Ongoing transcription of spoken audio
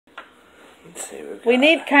Let's see. We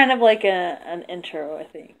need kind of like an intro, I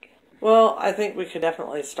think. Well, I think we could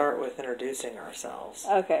definitely start with introducing ourselves.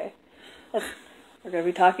 Okay. We're going to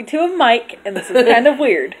be talking to a mic, and this is kind of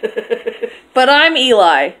weird. But I'm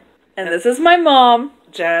Eli, and this is my mom.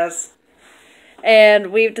 Jazz.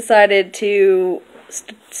 And we've decided to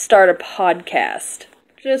start a podcast.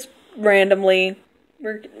 Just randomly.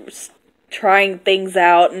 We're trying things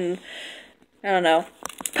out, and I don't know.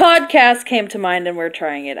 Podcast came to mind, and we're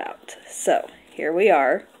trying it out. So, here we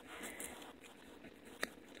are.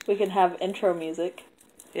 We can have intro music.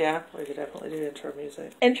 Yeah, we could definitely do intro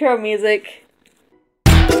music. Intro music.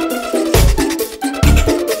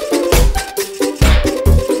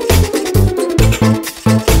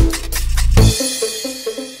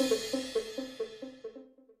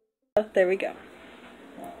 There we go.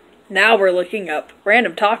 Now we're looking up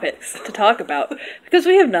random topics to talk about because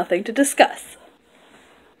we have nothing to discuss.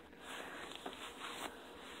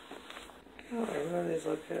 Oh, these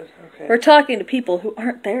look good. Okay. We're talking to people who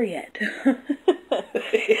aren't there yet.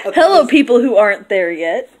 Yeah, Hello, people who aren't there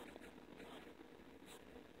yet.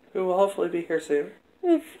 Who will hopefully be here soon.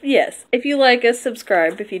 Well, yes, if you like us,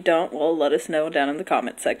 subscribe. If you don't, well, let us know down in the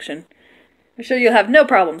comments section. I'm sure you'll have no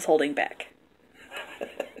problems holding back.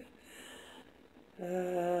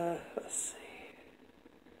 Let's see.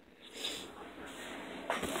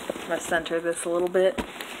 I'm going to center this a little bit.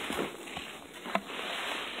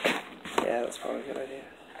 Yeah, that's probably a good idea.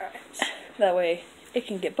 Alright. That way, it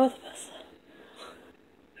can get both of us.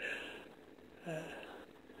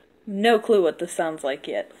 No clue what this sounds like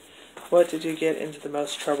yet. What did you get into the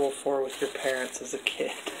most trouble for with your parents as a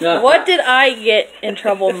kid? What did I get in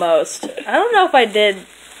trouble most? I don't know if I did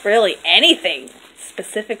really anything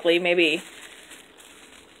specifically. Maybe.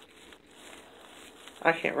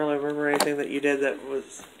 I can't really remember anything that you did that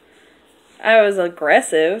was... I was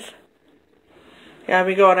aggressive. Yeah, I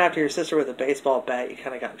mean, going after your sister with a baseball bat, you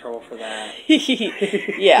kind of got in trouble for that.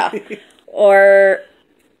 Yeah. Or,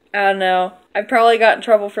 I don't know. I probably got in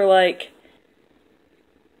trouble for, like,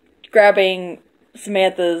 grabbing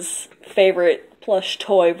Samantha's favorite plush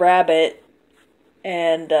toy rabbit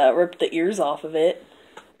and ripped the ears off of it.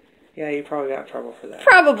 Yeah, you probably got in trouble for that.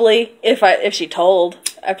 Probably, if she told.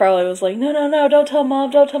 I probably was like, no, don't tell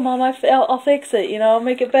Mom, I'll fix it, I'll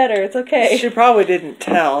make it better, it's okay. She probably didn't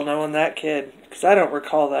tell, knowing that kid, because I don't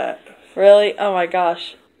recall that. Really? Oh my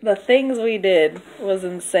gosh. The things we did was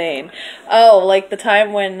insane. Oh, like the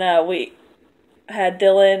time when we had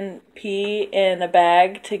Dylan pee in a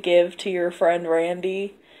bag to give to your friend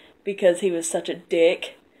Randy because he was such a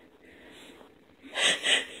dick.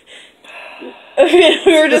 We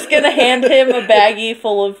were just going to hand him a baggie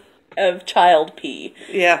full of child pee.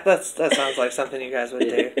 Yeah, that sounds like something you guys would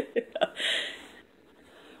do. Yeah.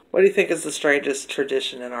 What do you think is the strangest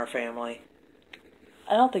tradition in our family?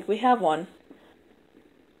 I don't think we have one.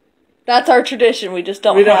 That's our tradition. We just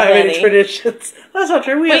don't We don't have have any any traditions. That's not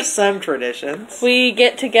true. We have some traditions. We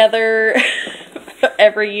get together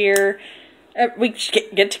every year. We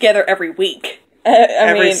get together every week.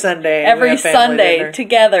 Every Sunday. Every Sunday dinner.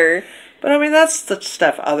 together. But I mean, that's the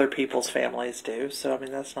stuff other people's families do. So I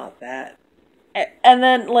mean, that's not that. And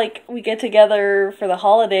then, like, we get together for the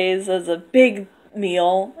holidays as a big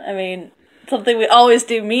meal. I mean, something we always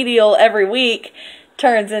do medial every week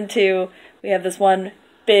turns into we have this one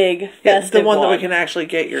big festive the one that we can actually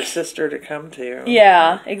get your sister to come to.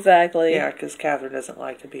 Yeah, exactly. Yeah, because Catherine doesn't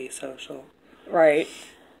like to be social. Right.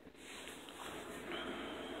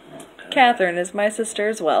 Catherine is my sister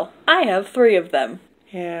as well. I have 3 of them.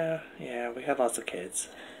 Yeah, we had lots of kids.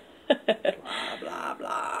 Blah, blah,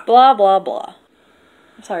 blah. Blah, blah, blah.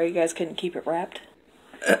 I'm sorry you guys couldn't keep it wrapped.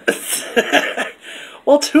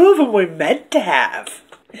 Well, 2 of them we meant to have.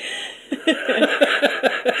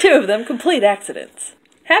 2 of them complete accidents.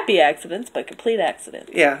 Happy accidents, but complete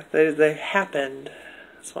accidents. Yeah, they happened.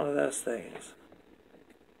 It's one of those things.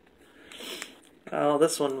 Oh,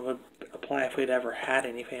 this one would apply if we'd ever had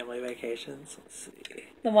any family vacations. Let's see.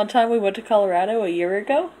 The one time we went to Colorado a year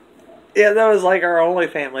ago? Yeah, that was like our only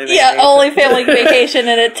family vacation. Yeah, only family vacation,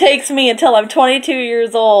 and it takes me until I'm 22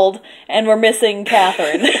 years old, and we're missing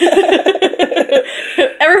Catherine.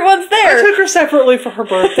 Everyone's there. I took her separately for her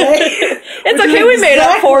birthday. It's okay, we made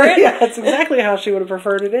up for it. Yeah, that's exactly how she would have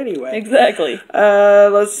preferred it anyway. Exactly.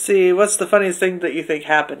 Let's see. What's the funniest thing that you think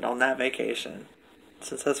happened on that vacation?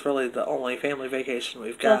 Since that's really the only family vacation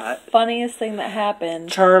we've got. The funniest thing that happened...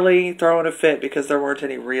 Charlie throwing a fit because there weren't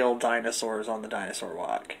any real dinosaurs on the dinosaur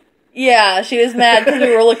walk. Yeah, she was mad because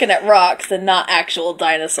we were looking at rocks and not actual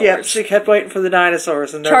dinosaurs. Yep, she kept waiting for the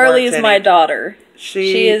dinosaurs. And Charlie is my daughter.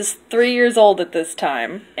 She is 3 years old at this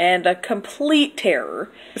time, and a complete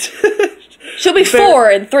terror. She'll be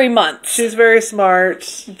 4 in 3 months. She's very smart.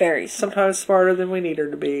 Very smart. Sometimes smarter than we need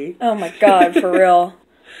her to be. Oh my god, for real.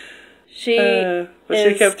 She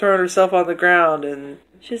kept throwing herself on the ground and...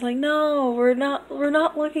 She's like, no, we're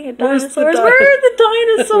not looking at dinosaurs. Where are the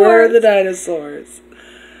dinosaurs? Where are the dinosaurs?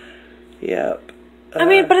 Yep. I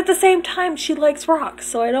mean, but at the same time, she likes rocks,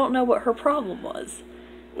 so I don't know what her problem was.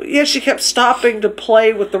 Yeah, she kept stopping to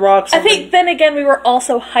play with the rocks. I think then again, we were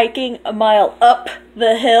also hiking a mile up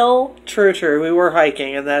the hill. True. We were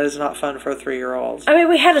hiking, and that is not fun for a 3-year-old. I mean,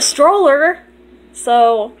 we had a stroller,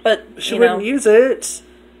 so, but, she wouldn't use it.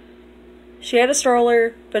 She had a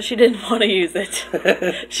stroller, but she didn't want to use it.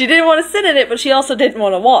 She didn't want to sit in it, but she also didn't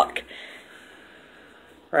want to walk.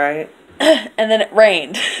 Right. And then it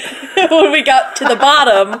rained when we got to the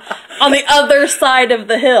bottom on the other side of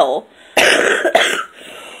the hill.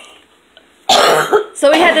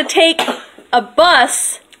 So we had to take a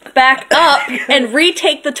bus back up and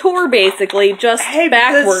retake the tour, basically, just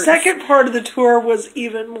backwards. The second part of the tour was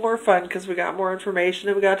even more fun because we got more information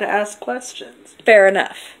and we got to ask questions. Fair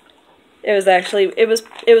enough. It was actually, it was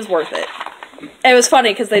worth it. It was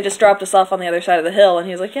funny because they just dropped us off on the other side of the hill and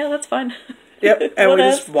he was like, yeah, that's fine. Yep, and we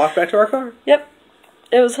just walked back to our car. Yep.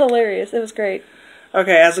 It was hilarious. It was great.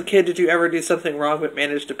 Okay, as a kid, did you ever do something wrong but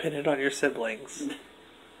manage to pin it on your siblings?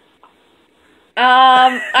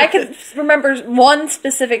 I can remember one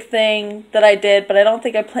specific thing that I did, but I don't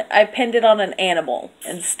think I pinned it on an animal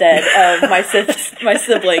instead of my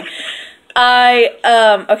sibling.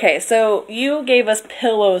 Okay, so you gave us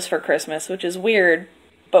pillows for Christmas, which is weird,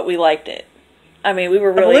 but we liked it. I mean, we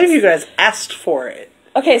were really... I believe you guys asked for it.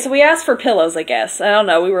 Okay, so we asked for pillows, I guess. I don't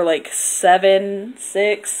know, we were like 7,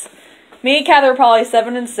 6. Me and Kathy were probably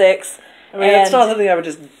 7 and 6. I mean, that's not something I would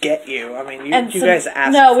just get you. I mean, you guys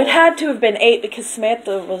asked No, for it had to have been 8 because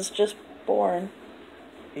Samantha was just born.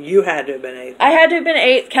 You had to have been 8. I had to have been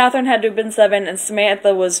 8, Catherine had to have been 7, and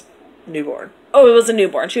Samantha was... Newborn. Oh, it was a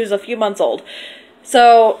newborn. She was a few months old.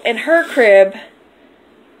 So, in her crib,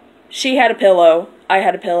 she had a pillow, I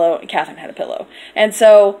had a pillow, and Catherine had a pillow. And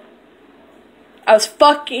so... I was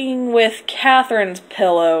fucking with Catherine's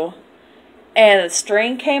pillow, and the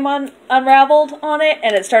string came unraveled on it,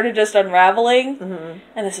 and it started just unraveling. Mm-hmm.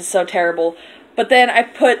 And this is so terrible. But then I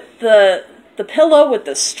put the pillow with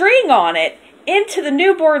the string on it into the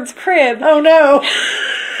newborn's crib. Oh no!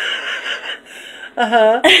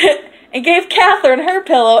 And gave Catherine her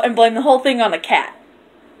pillow and blamed the whole thing on a cat.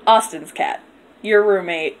 Austin's cat. Your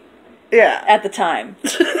roommate. Yeah. At the time.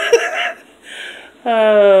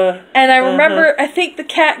 And I remember, I think the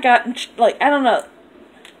cat got, I don't know,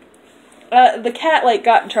 the cat,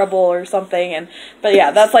 got in trouble or something, but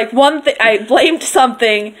yeah, that's, one thing, I blamed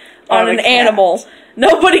something on an animal.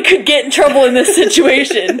 Nobody could get in trouble in this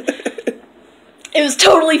situation. It was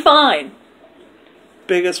totally fine.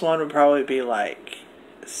 Biggest one would probably be,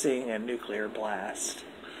 seeing a nuclear blast.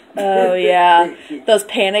 Oh, yeah. Those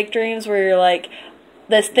panic dreams where you're like...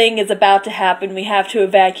 This thing is about to happen. We have to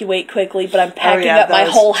evacuate quickly, but I'm packing up my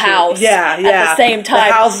whole house. At the same time.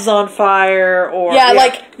 The house is on fire, or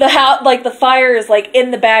the fire is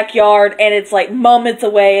in the backyard, and it's moments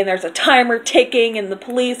away, and there's a timer ticking, and the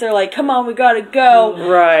police are like, "Come on, we gotta go."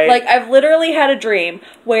 Right. I've literally had a dream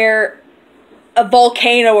where a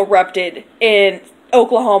volcano erupted in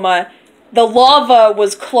Oklahoma. The lava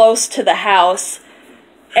was close to the house.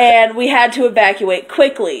 And we had to evacuate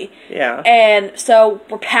quickly. Yeah. And so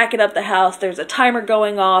we're packing up the house. There's a timer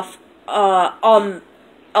going off on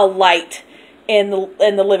a light in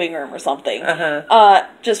the living room or something.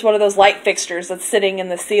 Just one of those light fixtures that's sitting in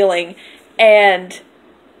the ceiling. And,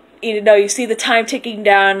 you see the time ticking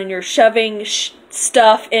down and you're shoving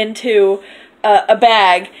stuff into a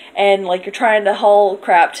bag. And, you're trying to haul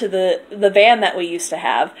crap to the van that we used to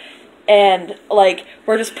have. And,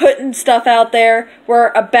 we're just putting stuff out there, we're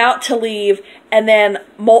about to leave, and then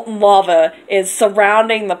molten lava is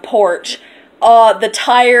surrounding the porch. The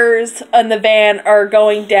tires on the van are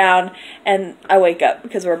going down, and I wake up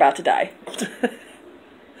because we're about to die.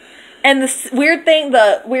 And the weird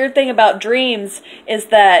thing about dreams is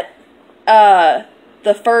that,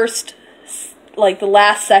 the first, the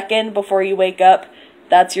last second before you wake up,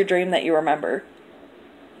 that's your dream that you remember.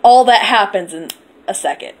 All that happens in a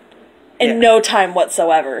second. In no time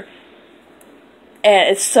whatsoever. And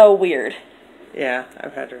it's so weird. Yeah,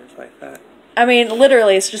 I've had dreams like that. I mean,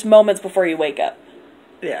 literally, it's just moments before you wake up.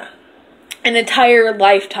 Yeah. An entire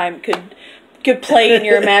lifetime could play in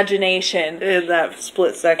your imagination. In that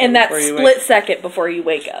split second. Second before you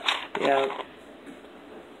wake up. Yeah.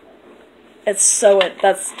 It's so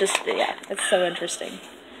interesting.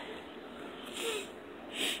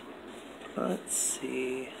 Let's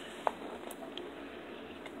see.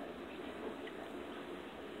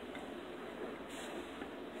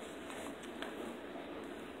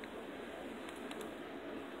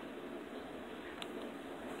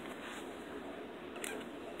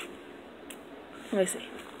 Let me see.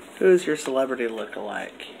 Who's your celebrity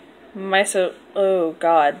look-alike? Oh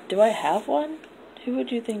God, do I have one? Who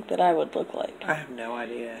would you think that I would look like? I have no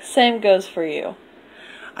idea. Same goes for you.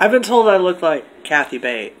 I've been told I look like Kathy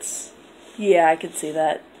Bates. Yeah, I could see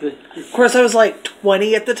that. Of course, I was like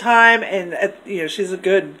 20 at the time, and she's a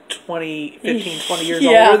good 15, 20 years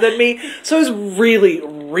Yeah. older than me. So I was really,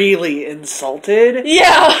 really insulted. Yeah,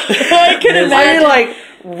 I can imagine.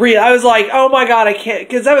 I was like, oh my God, I can't,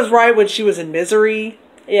 because that was right when she was in Misery.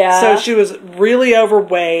 Yeah. So she was really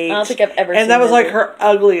overweight. I don't think I've ever and seen that was like Misery. her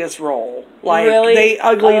ugliest role. Like, Really? they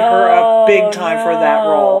uglied her up big time for that no.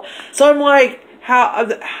 role. So I'm like,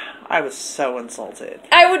 I was so insulted.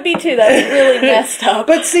 I would be too. That's really messed up.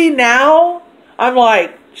 But see, now, I'm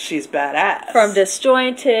like, she's badass. From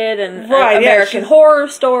Disjointed and Right, yeah, American she's- Horror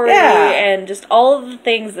Story Yeah. and just all of the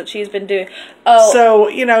things that she's been doing. Oh,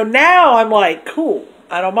 So, now I'm like, cool.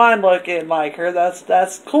 I don't mind looking like her.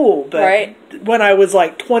 That's cool. But Right. when I was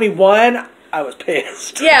like 21, I was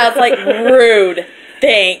pissed. yeah, it's like rude.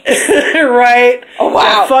 Thanks. Right? Oh,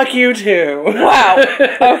 wow. Fuck you too. Wow.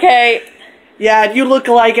 Okay. Yeah, you look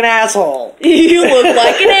like an asshole. You look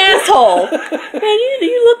like an asshole. Man,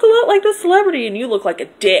 you look a lot like the celebrity and you look like a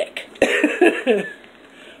dick.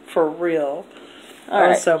 For real. All I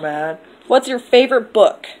was right. so mad. What's your favorite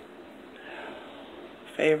book?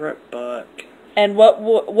 Favorite book. And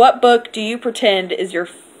what book do you pretend is your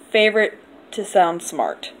favorite to sound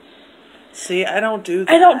smart? See, I don't do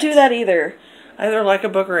that. I don't do that either. I either like a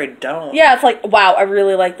book or I don't. Yeah, it's like, wow, I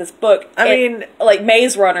really like this book. I mean, like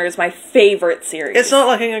Maze Runner is my favorite series. it's not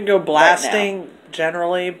like I'm going to go blasting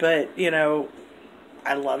generally, but,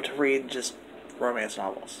 I love to read just romance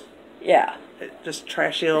novels. Yeah. Just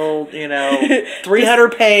trashy old,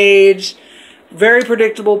 300 page, very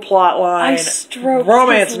predictable plot line. I stroked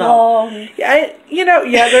romance his novel. long.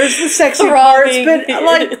 Yeah, there's the sexy parts, Throbbing. but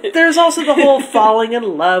like there's also the whole falling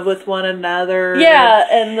in love with one another. Yeah,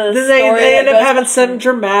 and the Then story they that end up goes having some behind-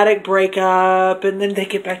 dramatic breakup, and then they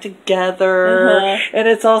get back together, and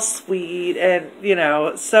it's all sweet, and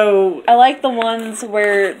so I like the ones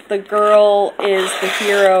where the girl is the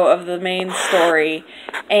hero of the main story,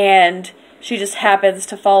 and she just happens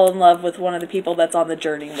to fall in love with one of the people that's on the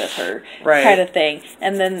journey with her, Right. kind of thing.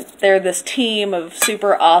 And then they're this team of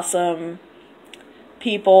super awesome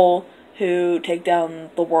people who take down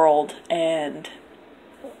the world, and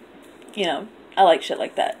I like shit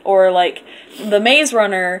like that. Or like the Maze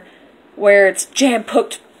Runner, where it's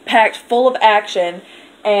packed full of action,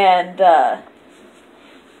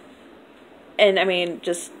 and I mean,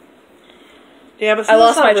 just yeah. But I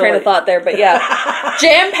lost my train of thought there, but yeah.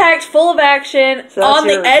 Jam-packed, full of action, So that's on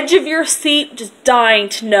the edge of your seat, just dying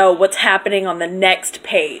to know what's happening on the next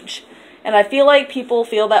page. And I feel like people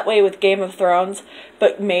feel that way with Game of Thrones,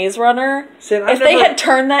 but Maze Runner, See, I've if they never- had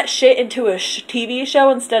turned that shit into a TV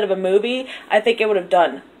show instead of a movie, I think it would have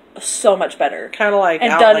done so much better. Kind of like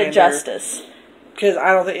And Outlander, done it justice. because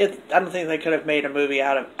I don't think they could have made a movie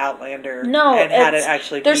out of Outlander. No, and had it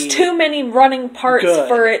actually. there's be too many running parts good.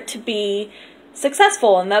 for it to be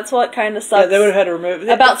successful, and that's what kind of Yeah, sucks they would have had to remove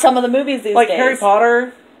about some of the movies these like days. Harry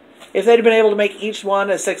Potter. If they'd have been able to make each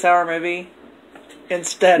one a 6-hour movie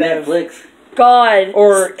instead of Netflix. God.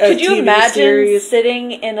 Or a could you TV imagine series.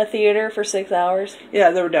 sitting in a theater for 6 hours?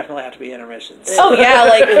 yeah, there would definitely have to be intermissions. Oh yeah,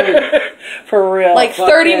 like For real, like Fuck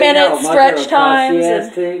 30-minute that, no, my stretch girl times.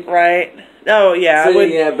 cost And, the ass right? Oh yeah, I too. would.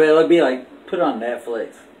 Yeah, but it'll be like put it on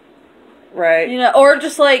Netflix. Right. or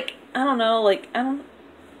just like I don't know,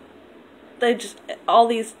 they just all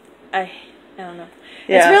these I don't know.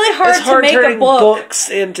 It's really hard to make a turning book. books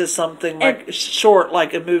into something like short,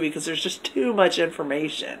 like a movie, because there's just too much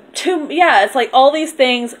information. It's like all these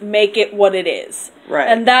things make it what it is. Right.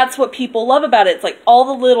 And that's what people love about it. It's like all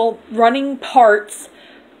the little running parts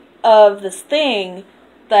of this thing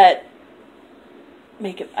that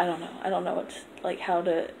make it, I don't know how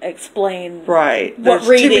to explain Right. what There's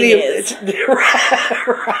reading too many, is.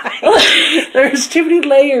 right. There's too many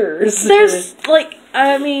layers. There's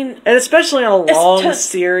I mean, and especially on a It's long to-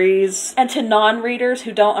 series. and to non-readers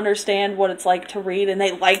who don't understand what it's like to read, and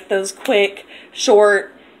they like those quick,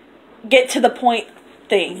 short, get to the point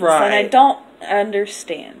things. Right. And I don't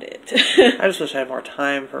understand it. I just wish I had more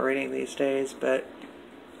time for reading these days, but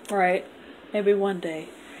Right. Maybe one day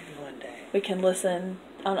maybe one day. we can listen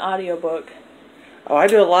on audiobook. Oh, I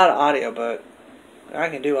do a lot of audiobook. I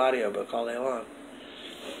can do audiobook all day long.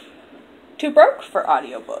 Too broke for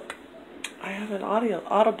audiobook. I have an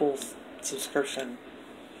Audible subscription.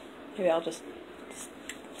 Maybe I'll just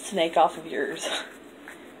snake off of yours.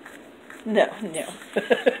 No.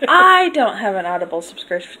 I don't have an Audible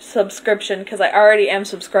subscription because I already am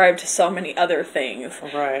subscribed to so many other things.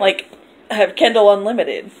 Right. Like, I have Kindle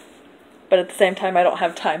Unlimited. But at the same time, I don't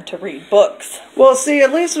have time to read books. Well, see,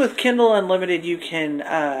 at least with Kindle Unlimited, you can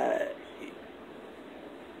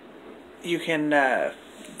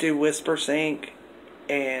do Whisper Sync,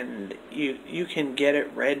 and you can get it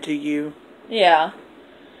read to you. Yeah.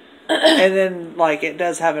 And then, like, it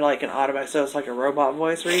does have like an automatic, so it's like a robot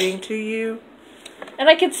voice reading to you. And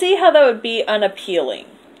I could see how that would be unappealing.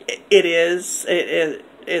 It is.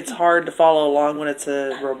 It's hard to follow along when it's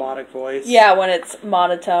a robotic voice. Yeah, when it's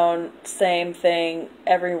monotone, same thing,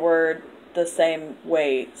 every word the same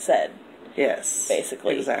way said. Yes.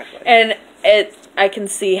 Basically. Exactly. And I can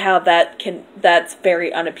see how that's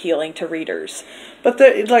very unappealing to readers. But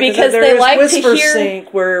because there they is like Whisper to hear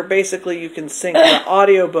Sync, where basically you can sync the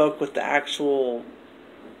audiobook with the actual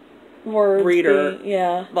words reader,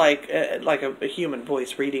 yeah. like a human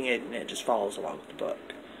voice reading it, and it just follows along with the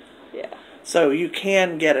book. Yeah. So you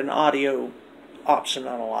can get an audio option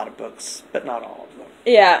on a lot of books, but not all of them.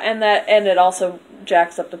 Yeah, and it also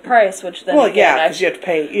jacks up the price, which then because you have to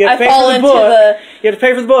pay. You have to pay fall for the into book. You have to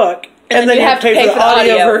pay for the book, and then you have to pay for the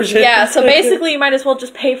audio version. Yeah, so basically you might as well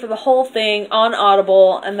just pay for the whole thing on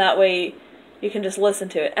Audible, and that way you can just listen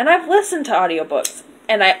to it. And I've listened to audiobooks,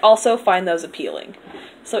 and I also find those appealing.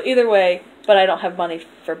 So either way, but I don't have money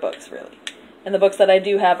for books, really. And the books that I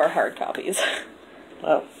do have are hard copies.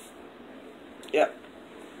 Oh. Yep.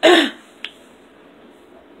 Okay.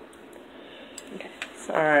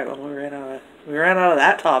 So. All right. Well, we ran out of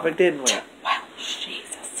that topic, didn't we? Wow,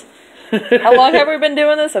 Jesus. How long have we been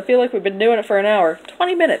doing this? I feel like we've been doing it for an hour.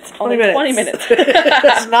 20 minutes. 20 minutes.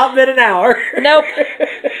 It's not been an hour. Nope.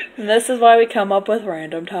 And this is why we come up with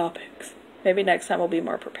random topics. Maybe next time we'll be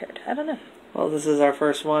more prepared. I don't know. Well, this is our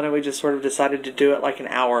first one, and we just sort of decided to do it like an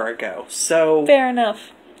hour ago. So fair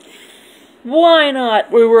enough. Why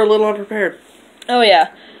not? We were a little unprepared. Oh, yeah.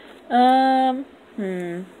 We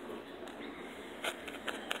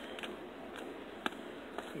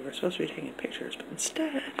were supposed to be taking pictures, but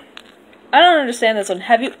instead... I don't understand this one.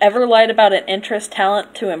 Have you ever lied about an interest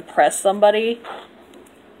talent to impress somebody?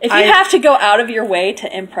 If you have to go out of your way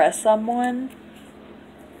to impress someone...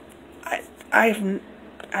 I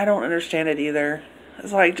don't understand it either.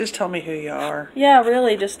 It's like, just tell me who you are. Yeah,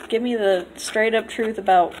 really, just give me the straight-up truth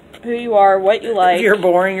about who you are, what you like. If you're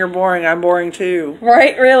boring, you're boring. I'm boring, too.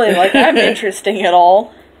 Right, really, like, I'm interesting at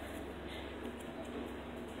all.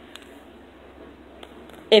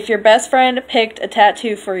 If your best friend picked a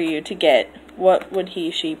tattoo for you to get, what would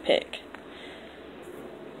she pick?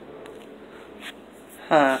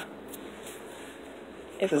 Huh.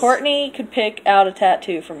 If Courtney could pick out a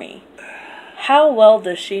tattoo for me, how well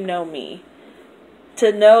does she know me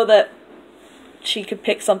to know that she could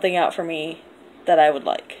pick something out for me that I would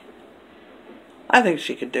like? I think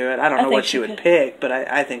she could do it. I don't know what she would pick, but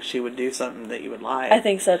I think she would do something that you would like. I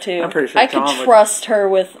think so too. I'm pretty sure I could trust her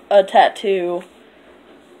with a tattoo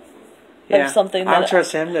of something that I'll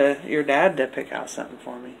trust your dad to pick out something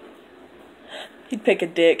for me. He'd pick a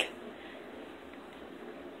dick.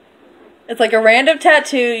 It's like a random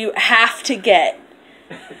tattoo you have to get.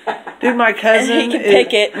 Dude, my cousin... And he can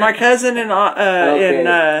pick it. My cousin do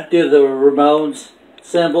the Ramones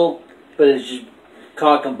symbol, but it's just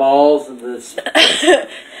cock and balls and this...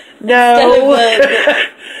 No.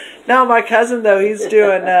 No, my cousin, though, he's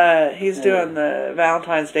doing the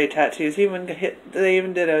Valentine's Day tattoos. They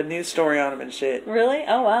even did a news story on him and shit. Really?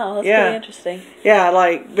 Oh, wow. That's pretty interesting. Yeah,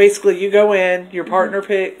 like, basically, you go in, your partner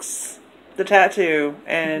picks the tattoo,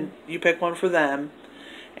 and you pick one for them.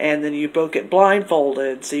 And then you both get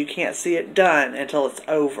blindfolded, so you can't see it done until it's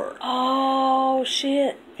over. Oh,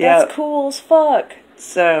 shit. That's cool as fuck.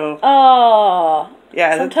 So... Oh.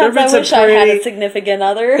 Yeah, sometimes I wish I had a significant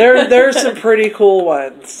other. There's some pretty cool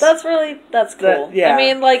ones. That's cool. Yeah. I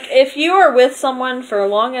mean, like, if you are with someone for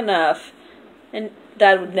long enough, and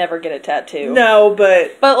Dad would never get a tattoo. No,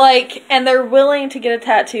 but... But, like, and they're willing to get a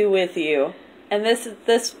tattoo with you... And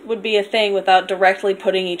this would be a thing without directly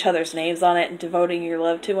putting each other's names on it and devoting your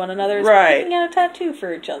love to one another. Right. Picking out a tattoo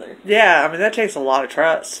for each other. Yeah, I mean, that takes a lot of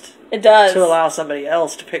trust. It does. To allow somebody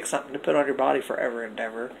else to pick something to put on your body forever and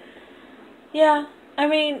ever. Yeah, I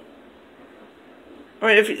mean,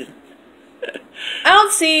 if you... I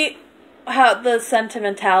don't see how the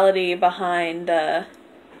sentimentality behind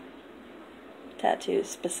tattoos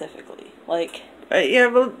specifically. Like... yeah,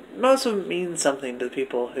 but most of them mean something to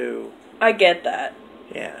people who... I get that.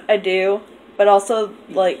 Yeah. I do. But also,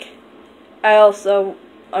 like, I also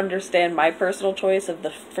understand my personal choice of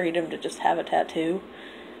the freedom to just have a tattoo.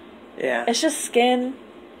 Yeah. It's just skin.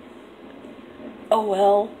 Oh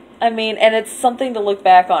well. I mean, and it's something to look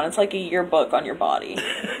back on. It's like a yearbook on your body.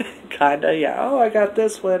 Kinda, yeah. Oh, I got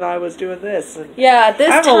this when I was doing this. And Yeah, at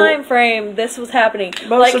this time frame, this was happening.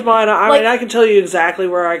 Most of mine, I mean, I can tell you exactly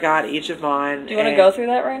where I got each of mine. Do you want to go through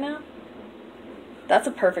that right now? That's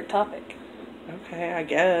a perfect topic. Okay, I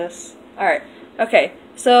guess. Alright. Okay,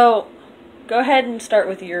 so go ahead and start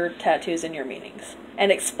with your tattoos and your meanings.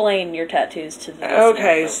 And explain your tattoos to the listener.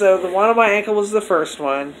 Okay, so the one on my ankle was the first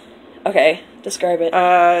one. Okay, describe it.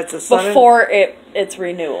 It's a sun before its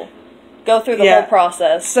renewal. Go through the whole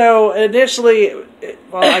process. So initially,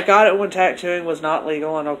 I got it when tattooing was not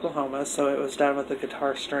legal in Oklahoma, so it was done with a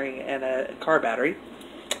guitar string and a car battery.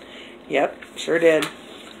 Yep, sure did.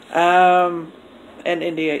 And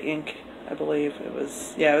India ink, I believe it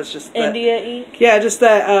was. Yeah, it was just that, India ink. Yeah, just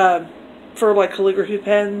that for like calligraphy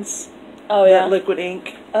pens. Oh yeah, liquid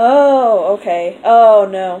ink. Oh, okay. Oh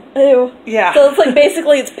no. Ew. Yeah. So it's like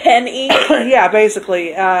basically it's pen ink. Yeah,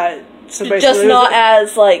 basically. So basically, just not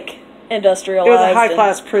as like industrialized. It was a high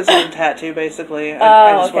class prison tattoo, basically.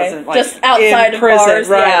 I just okay. wasn't like just outside in of prison, bars.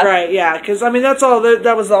 right? Yeah. Right. Yeah. Because I mean, that's all.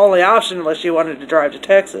 That was the only option unless you wanted to drive to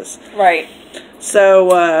Texas. Right.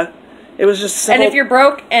 So it was just simple. And if you're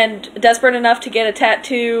broke and desperate enough to get a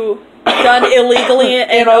tattoo done illegally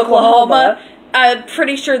in Oklahoma, I'm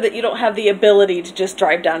pretty sure that you don't have the ability to just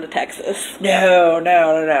drive down to Texas. No.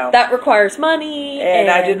 That requires money. And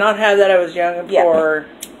I did not have that. I was young and poor.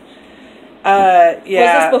 Yeah.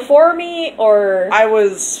 Yeah. Was this before me, or? I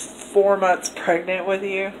was 4 months pregnant with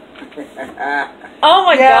you. Oh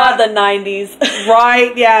my god, the 90s.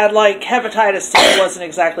 Right, yeah, like hepatitis C wasn't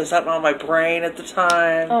exactly something on my brain at the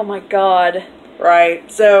time. Oh my god. Right,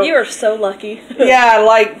 so you are so lucky. Yeah,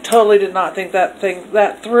 like totally did not think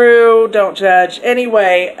that through. Don't judge.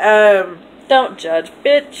 Anyway, don't judge,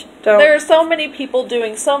 bitch. Don't. There are so many people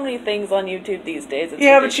doing so many things on YouTube these days. It's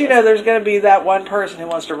ridiculous. But you know, there's going to be that one person who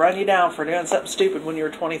wants to run you down for doing something stupid when you were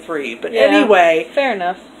 23. But anyway, fair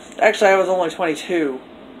enough. Actually, I was only 22.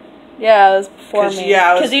 Yeah, it was before me.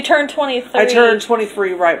 Yeah, because you turned 23. I turned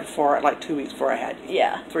 23 right before, like 2 weeks before I had you.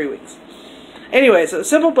 Yeah, 3 weeks. Anyway, so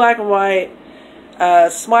simple black and white.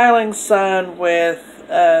 Smiling sun with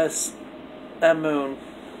a moon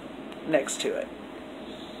next to it.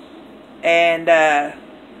 And,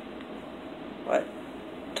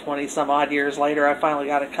 20 some odd years later, I finally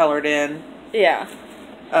got it colored in. Yeah.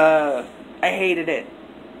 I hated it.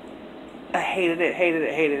 I hated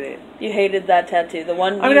it. You hated that tattoo. The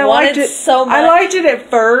one I wanted liked it so much. I liked it at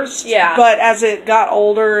first. Yeah. But as it got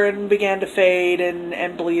older and began to fade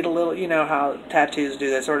and bleed a little, you know how tattoos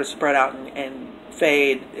do, they sort of spread out and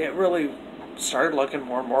fade, it really started looking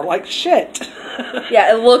more and more like shit.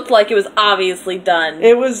 Yeah, it looked like it was obviously done.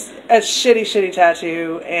 It was a shitty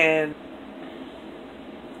tattoo, and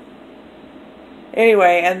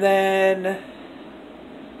anyway, and then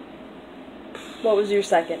what was your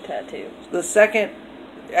second tattoo? The second,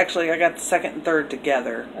 actually I got the second and third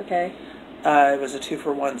together. Okay. It was a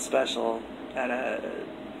 2-for-1 special at a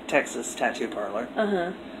Texas tattoo parlor.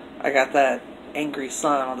 Uh-huh. I got that angry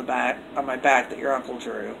sun on my back that your uncle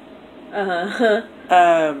drew. Uh-huh.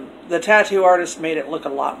 The tattoo artist made it look a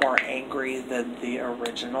lot more angry than the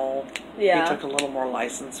original. Yeah. He took a little more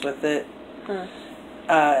license with it. Huh.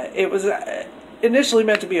 It was initially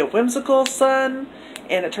meant to be a whimsical sun,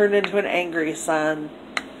 and it turned into an angry sun.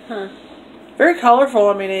 Huh. Very colorful.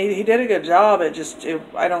 I mean, he did a good job.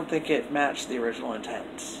 I don't think it matched the original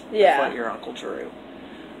intent of what your uncle drew.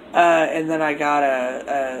 And then I got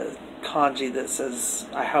a kanji that says,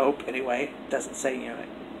 I hope, anyway, doesn't say, you know,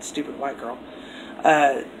 stupid white girl.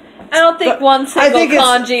 I don't think one single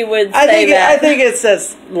kanji would say that. I think it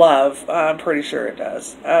says love. I'm pretty sure it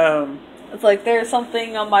does. It's like there's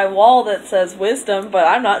something on my wall that says wisdom, but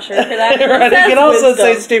I'm not sure if it actually right, says it can also wisdom.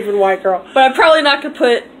 say stupid white girl. But I'm probably not going to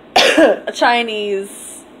put a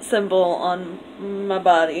Chinese symbol on my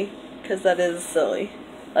body, because that is silly.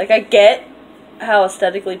 Like, I get how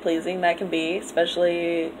aesthetically pleasing that can be,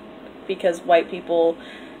 especially because white people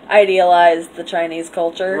idealize the Chinese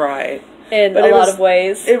culture. Right. In a lot of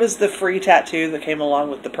ways. It was the free tattoo that came along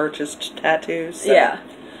with the purchased tattoos. So, yeah.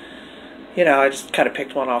 You know, I just kind of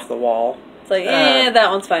picked one off the wall. It's like, that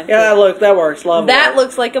one's fine. Yeah, look, that works. Love that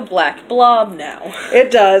looks like a black blob now.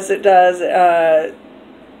 It does.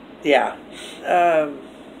 Yeah. It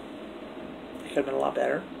could have been a lot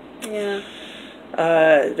better. Yeah.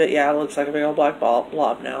 But yeah, it looks like a big old black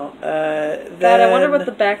blob now. God, I wonder what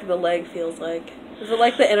the back of the leg feels like. Is it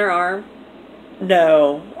like the inner arm?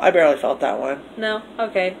 No, I barely felt that one. No?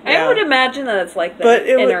 Okay. Yeah. I would imagine that it's like that. But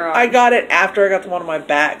I arm. got it after I got the one on my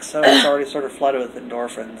back, so it's already sort of flooded with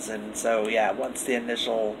endorphins, and so yeah,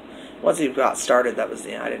 once you got started, that was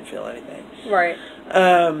I didn't feel anything. Right.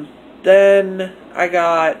 Then I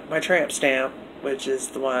got my tramp stamp, which is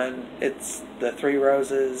the one. It's the 3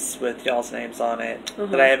 roses with y'all's names on it.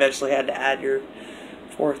 That I eventually had to add your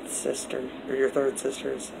 4th sister or your 3rd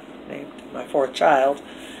sister's name to my 4th child.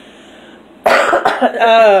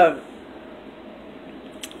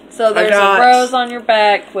 So there's a rose on your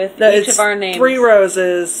back with each of our names. 3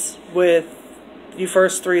 roses with you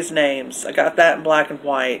first three's names. I got that in black and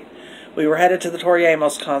white. We were headed to the Tori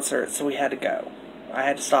Amos concert, so we had to go. I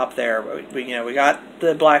had to stop there. We got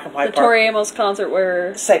the black and white The Tori Amos concert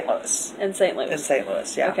where? St. Louis. In St. Louis. In St.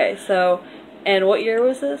 Louis, yeah. Okay, so, and what year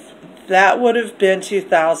was this? That would have been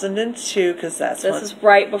 2002, because this is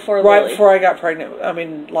right before Lily. Right before I got pregnant. I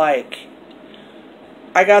mean,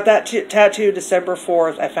 I got that tattoo December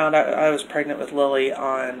 4th. I found out I was pregnant with Lily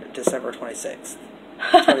on December 26th.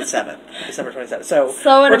 27th. December 27th. So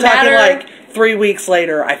in we're a talking matter, 3 weeks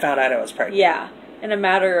later, I found out I was pregnant. Yeah. In a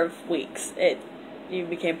matter of weeks, you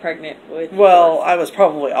became pregnant with... Well, I was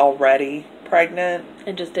probably already pregnant.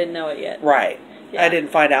 And just didn't know it yet. Right. Yeah. I didn't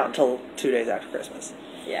find out until 2 days after Christmas.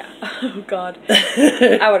 Yeah. Oh, God.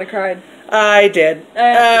 I would have cried. I did.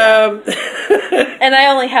 And I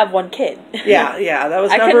only have 1 kid. Yeah. That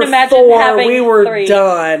was I number couldn't imagine 4. having We were 3.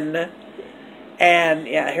 done. And,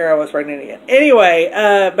 yeah, here I was pregnant again. Anyway,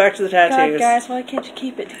 back to the tattoos. God, guys, why can't you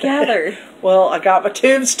keep it together? Well, I got my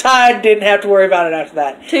tubes tied. Didn't have to worry about it after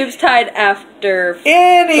that. Tubes tied after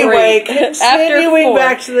Anyway, 3. continuing after 4.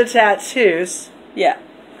 back to the tattoos. Yeah.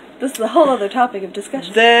 This is a whole other topic of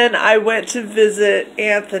discussion. Then I went to visit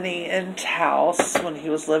Anthony in Taos when he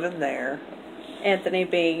was living there. Anthony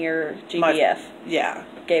being your GBF. Yeah.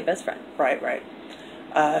 Gay best friend. Right.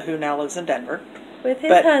 Who now lives in Denver. With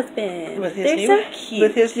his husband. They're so cute.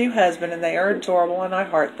 With his new husband, and they are adorable, and I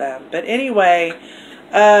heart them. But anyway,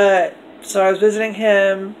 so I was visiting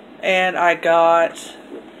him, and I got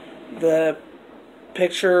the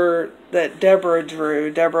picture that Deborah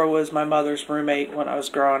drew. Deborah was my mother's roommate when I was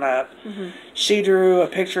growing up. Mm-hmm. She drew a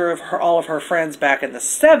picture of all of her friends back in the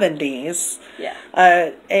 70s. Yeah.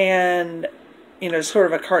 And, sort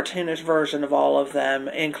of a cartoonish version of all of them,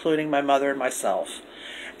 including my mother and myself.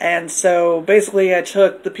 And so, basically, I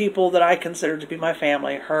took the people that I considered to be my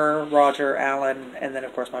family, her, Roger, Alan, and then,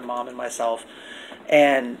 of course, my mom and myself,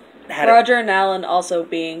 and had Roger and Alan also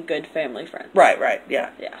being good family friends. Right, yeah.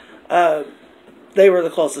 Yeah. They were the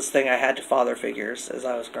closest thing I had to father figures as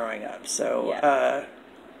I was growing up. So, yeah.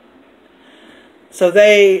 So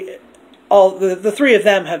the 3 of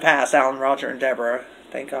them have passed, Alan, Roger, and Deborah.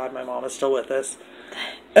 Thank God my mom is still with us.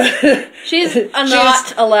 She's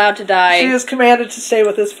not allowed to die. She is commanded to stay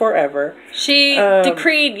with us forever. She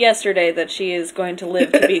decreed yesterday that she is going to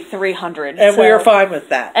live to be 300. And we are fine with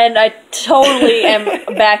that. And I totally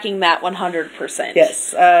am backing that 100%.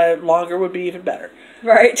 Yes. Longer would be even better.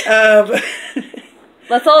 Right.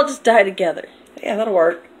 Let's all just die together. Yeah, that'll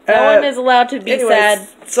work. No one is allowed to be sad.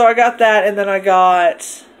 So I got that, and then I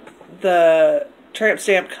got the tramp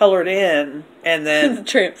stamp colored in, and then the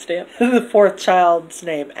tramp stamp. The 4th child's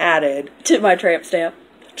name added to my tramp stamp.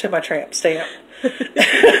 To my tramp stamp.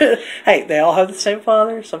 Hey, they all have the same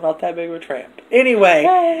father, so I'm not that big of a tramp. Anyway,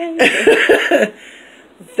 hey.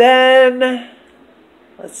 Then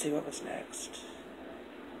let's see what was next.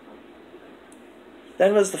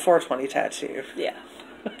 Then was the 420 tattoo. Yeah.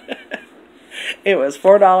 It was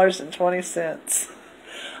 $4.20.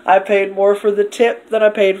 I paid more for the tip than I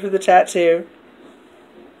paid for the tattoo.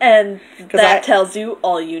 And that tells you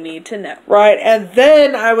all you need to know. Right, and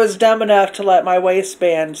then I was dumb enough to let my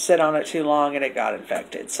waistband sit on it too long and it got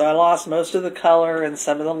infected. So I lost most of the color and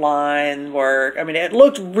some of the line work. I mean, it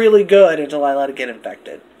looked really good until I let it get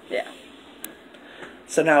infected. Yeah.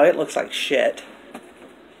 So now it looks like shit.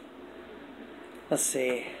 Let's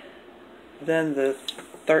see. Then the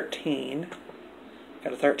 13.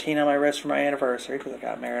 Got a 13 on my wrist for my anniversary because I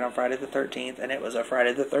got married on Friday the 13th, and it was a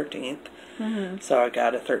Friday the 13th. Mm-hmm. So I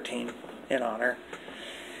got a 13 in honor.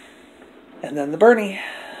 And then the Bernie.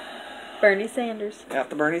 Bernie Sanders. Got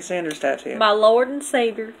the Bernie Sanders tattoo. My Lord and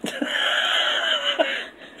Savior.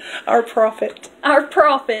 Our prophet. Our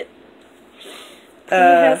prophet. He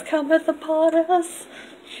has cometh upon us.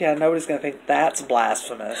 Yeah, nobody's going to think that's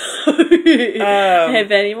blasphemous. If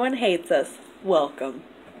anyone hates us, welcome.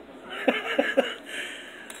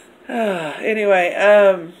 Anyway,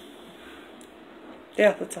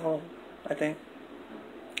 yeah, that's all, I think.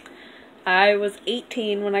 I was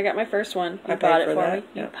 18 when I got my first one. You bought it for me.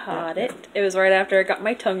 You bought it. It was right after I got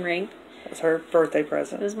my tongue ring. It's her birthday It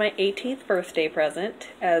present. was my 18th birthday present,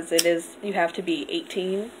 as it is, you have to be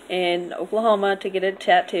 18 in Oklahoma to get a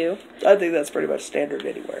tattoo. I think that's pretty much standard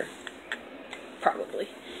anywhere. Probably.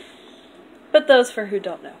 But those for who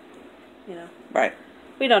don't know. You know. Right.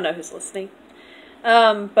 We don't know who's listening.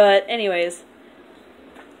 But anyways.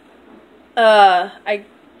 I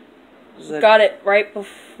got it right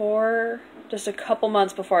before, just a couple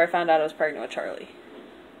months before I found out I was pregnant with Charlie.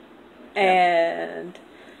 Yeah.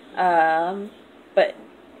 And, but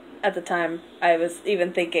at the time, I was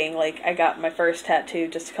even thinking, like, I got my first tattoo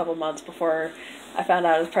just a couple months before I found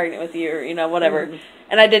out I was pregnant with you, or, you know, whatever. Mm-hmm.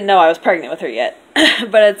 And I didn't know I was pregnant with her yet.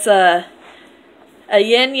 But it's a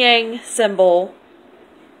yin-yang symbol,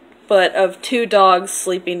 but of two dogs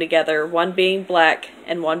sleeping together, one being black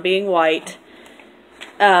and one being white,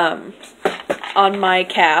 on my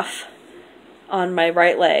calf, on my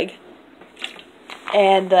right leg.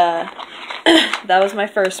 And that was my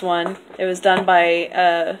first one. It was done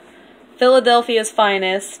by Philadelphia's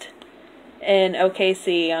Finest in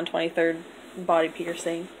OKC on 23rd Body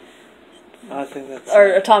Piercing. I think that's...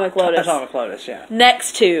 Or Atomic Lotus. Atomic Lotus, yeah.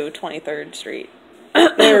 Next to 23rd Street.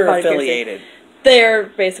 They're affiliated. Piercing. They're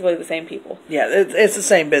basically the same people. Yeah, it's the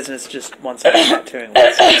same business, just one side's tattooing,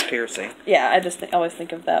 one side's piercing. Yeah, I just always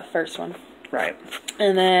think of that first one. Right.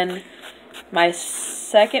 And then my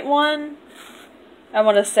second one, I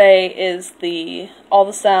want to say, is All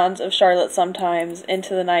the Sounds of Charlotte Sometimes,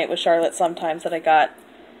 Into the Night with Charlotte Sometimes, that I got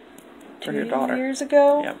For your daughter. 2 years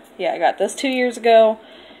ago. Yeah. Yeah, I got this 2 years ago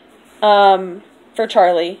for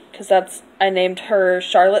Charlie, because I named her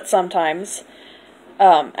Charlotte Sometimes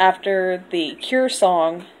after the Cure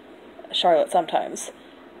song, Charlotte Sometimes.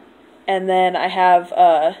 And then I have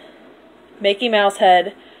a Mickey Mouse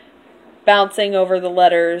head bouncing over the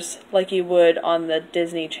letters like you would on the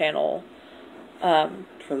Disney Channel. For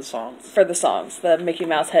the songs. For the songs. The Mickey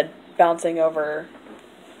Mouse head bouncing over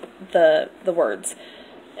the words.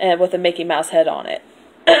 And with a Mickey Mouse head on it.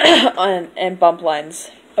 and bump lines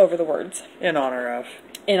over the words. In honor of.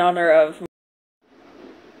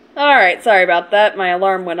 Alright, sorry about that. My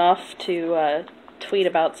alarm went off to tweet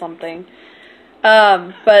about something.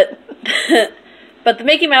 But but the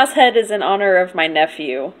Mickey Mouse head is in honor of my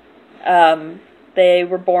nephew. They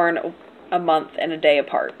were born a month and a day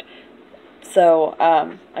apart. So,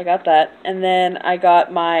 I got that. And then I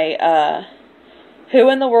got my, Who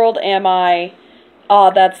in the World Am I?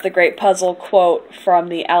 That's the Great Puzzle quote from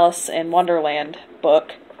the Alice in Wonderland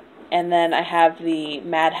book. And then I have the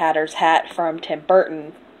Mad Hatter's hat from Tim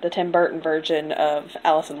Burton, the Tim Burton version of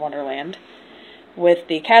Alice in Wonderland, with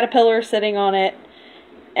the caterpillar sitting on it,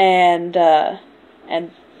 and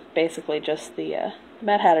basically just the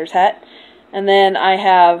Mad Hatter's hat. And then I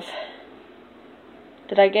have...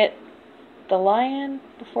 Did I get the lion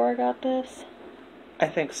before I got this? I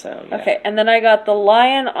think so, yeah. Okay, and then I got the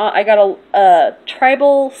lion... I got a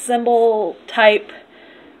tribal symbol type...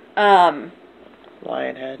 lion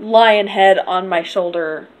head on my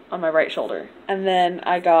shoulder, on my right shoulder. And then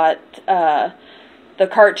I got the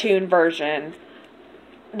cartoon version,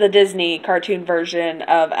 the Disney cartoon version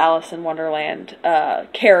of Alice in Wonderland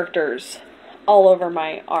characters all over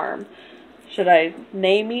my arm. Should I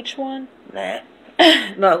name each one? Nah.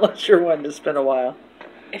 Not unless you're wanting to spend a while.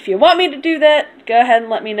 If you want me to do that, go ahead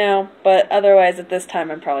and let me know. But otherwise, at this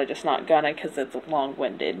time, I'm probably just not gonna, because it's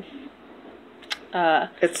long-winded.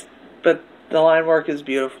 But the line work is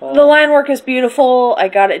beautiful. The line work is beautiful. I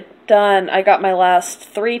got it done. I got my last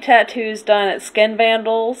 3 tattoos done at Skin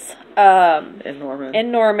Vandals.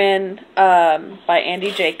 In Norman. By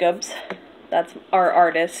Andy Jacobs. That's our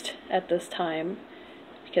artist at this time.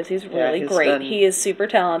 Because he's really great. He is super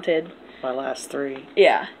talented. My last 3.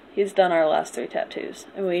 Yeah. He's done our last 3 tattoos.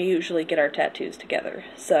 And we usually get our tattoos together.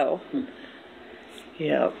 So.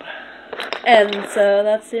 Yep. And so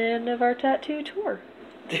that's the end of our tattoo tour.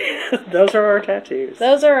 Those are our tattoos.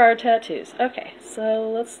 Those are our tattoos. Okay, so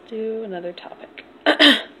let's do another topic.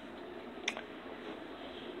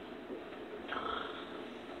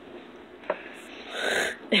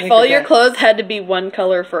 If all your clothes had to be one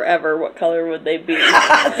color forever, what color would they be?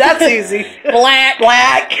 That's easy. Black.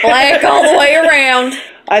 Black all the way around.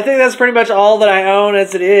 I think that's pretty much all that I own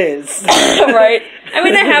as it is. Right. I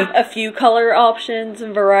mean, I have a few color options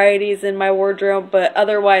and varieties in my wardrobe, but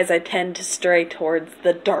otherwise I tend to stray towards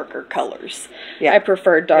the darker colors. Yeah. I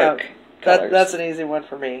prefer dark colors. That's an easy one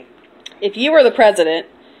for me. If you were the president...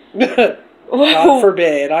 God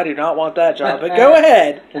forbid. I do not want that job, but go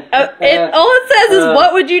ahead. All it says is,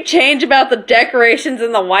 what would you change about the decorations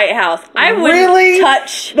in the White House? I wouldn't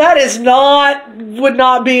touch... That would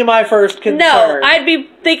not be my first concern. No, I'd be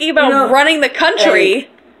thinking about running the country.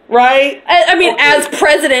 Right? I mean, as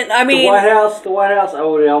president, I The mean... The White House, I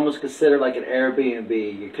would almost consider like an Airbnb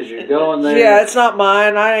because you're going there. Yeah, it's not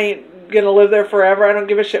mine. I ain't gonna live there forever. I don't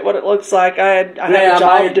give a shit what it looks like. I have a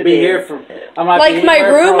job to be do. here for. Like my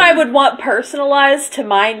room, I would want personalized to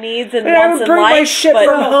my needs and I wants would in bring life. my shit but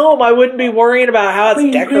from home. I wouldn't be worrying about how it's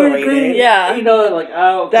decorated. Yeah. You know, like,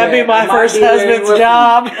 oh, okay, That'd be my first husband's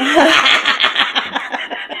job.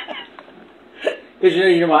 Because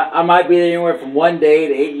I might be there anywhere from 1 day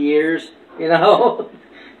to 8 years. You know,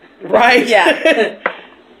 Right? Yeah.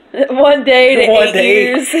 1 day to 8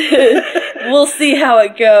 years. We'll see how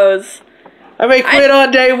it goes. I may quit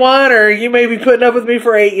on day 1, or you may be putting up with me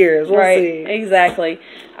for 8 years. We'll see. Exactly.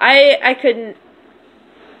 I couldn't.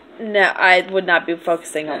 No, I would not be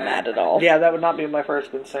focusing on that at all. Yeah, that would not be my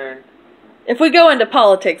first concern. If we go into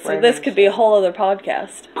politics, this could be a whole other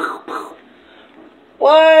podcast.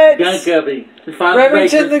 What? gun company.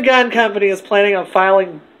 Remington the gun company is planning on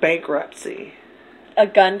filing bankruptcy. A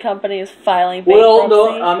gun company is filing bankruptcy. Well,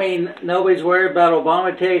 no, I mean, nobody's worried about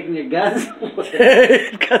Obama taking your guns.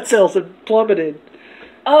 Gun sales have plummeted.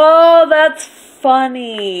 Oh, that's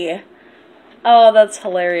funny. Oh, that's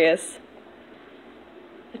hilarious.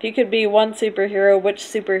 If you could be one superhero, which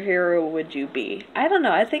superhero would you be? I don't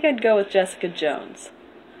know. I think I'd go with Jessica Jones.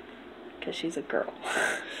 Because she's a girl.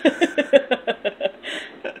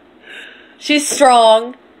 She's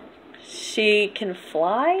strong. She can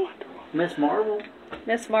fly. Miss Marvel.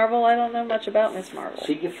 Miss Marvel, I don't know much about Miss Marvel.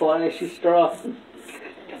 She can fly. She's strong.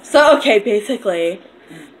 So, okay, basically.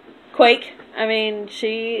 Quake. I mean,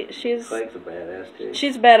 she's... Quake's a badass, too.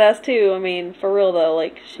 She's badass, too. I mean, for real, though.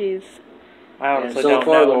 Like, she's... I honestly and so don't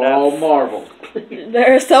far, know they're enough. all Marvel.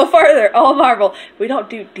 They're all Marvel. We don't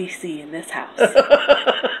do DC in this house.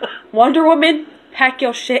 Wonder Woman, pack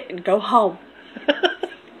your shit and go home.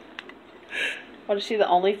 What, is she the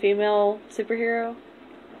only female superhero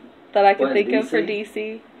that I can What, think of for DC?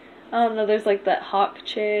 DC? I don't know, there's like that Hawk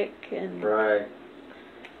chick and... Right.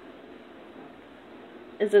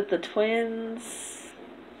 Is it the twins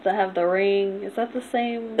that have the ring? Is that the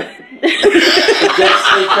same? Yeah!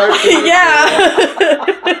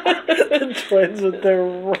 The twins with their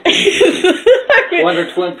ring.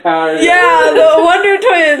 Wonder Twin powers. Yeah, the Wonder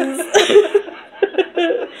Twins!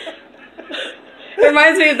 It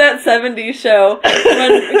reminds me of that 70s show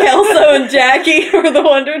when Kelso and Jackie were the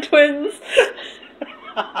Wonder Twins.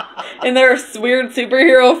 In their weird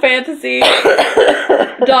superhero fantasy.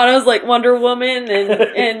 Donna was like Wonder Woman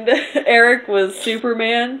and Eric was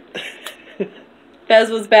Superman. Bez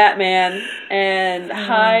was Batman and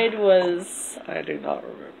Hyde was... I do not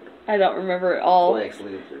remember. I don't remember it all. Lex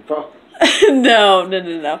Luthor. No. I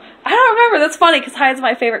don't remember. That's funny because Hyde's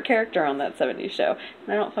my favorite character on that 70s show.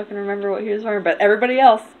 And I don't fucking remember what he was wearing, but everybody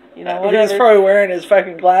else, you know, whatever. He was probably wearing his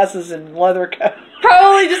fucking glasses and leather coat.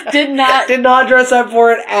 Probably just did not. Did not dress up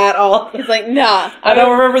for it at all. He's like, nah. I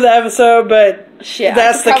don't remember the episode, but Shit,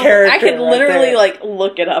 that's the character. I could right literally there. like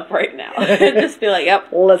look it up right now and just be like, yep.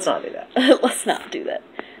 Let's not do that. Let's not do that.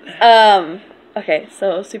 Okay,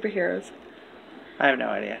 so superheroes. I have no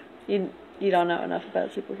idea. You don't know enough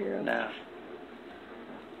about superheroes. No.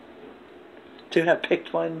 To have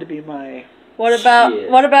picked one to be my... What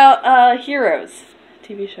about Heroes?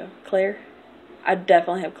 TV show. Claire? I'd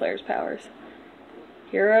definitely have Claire's powers.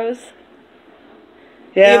 Heroes?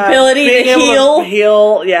 Yeah, The ability being to able heal?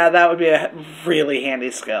 Heal, yeah, that would be a really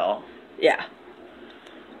handy skill. Yeah.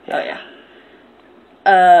 Oh yeah.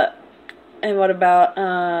 And what about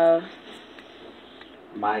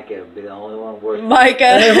Micah would be the only one worth. Micah?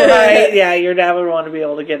 Right, yeah, your dad would want to be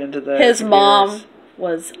able to get into the... His computers. mom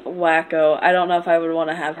was wacko. I don't know if I would want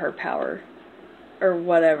to have her power. Or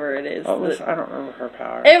whatever it is. I don't remember her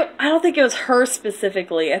power. I don't think it was her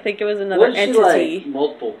specifically. I think it was another Wasn't she entity. like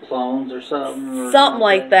multiple clones or something? Or Something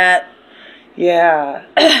like that. Yeah.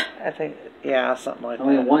 I think, yeah, something like I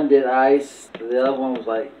that. mean, one did ice, the other one was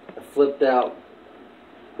like a flipped out,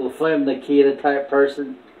 Flame Nikita type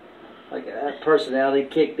person. Like that personality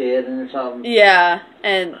kicked in or something. Yeah,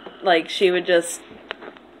 and like she would just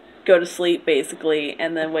go to sleep basically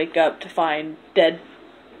and then wake up to find dead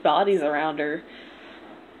bodies around her.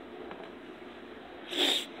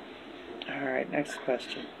 Alright, next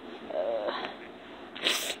question.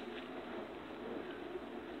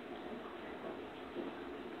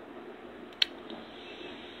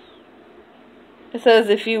 It says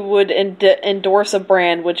if you would endorse a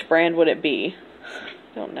brand, which brand would it be?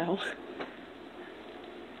 Don't know.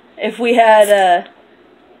 If we had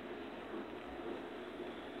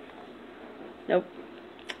Nope.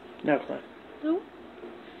 No clue. Nope.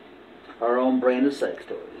 Our own brand of sex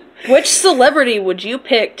toys. Which celebrity would you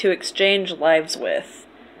pick to exchange lives with?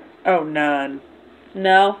 Oh, none.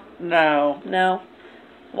 No. No.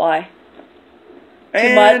 Why? Too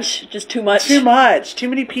And much? Just too much? Too much. Too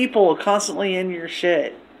many people constantly in your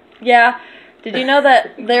shit. Yeah. Did you know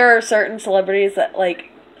that there are certain celebrities that,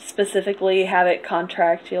 like, specifically have it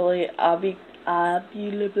contractually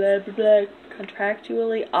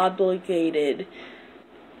contractually obligated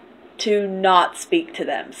to not speak to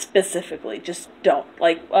them specifically? Just don't.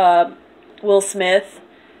 Like, Will Smith.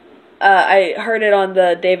 I heard it on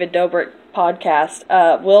the David Dobrik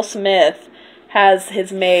podcast. Will Smith has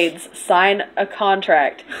his maids sign a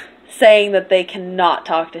contract saying that they cannot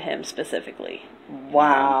talk to him specifically.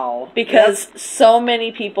 Wow. Because so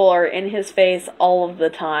many people are in his face all of the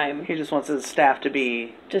time. He just wants his staff to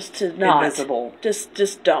be Just to not. invisible.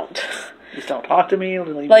 Just don't. Just don't talk to me.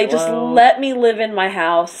 Leave Like, me just alone. let me live in my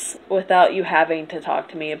house without you having to talk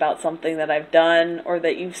to me about something that I've done or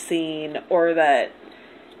that you've seen or that,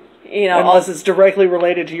 you know. Unless it's directly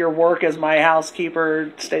related to your work as my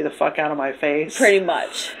housekeeper, stay the fuck out of my face. Pretty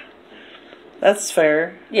much. That's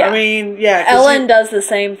fair. Yeah. I mean, yeah. Ellen does the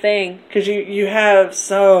same thing. Because you have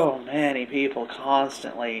so many people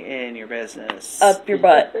constantly in your business. Up your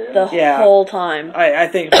butt the whole time. I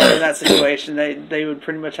think if I were in that situation, they would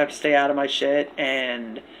pretty much have to stay out of my shit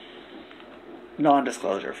and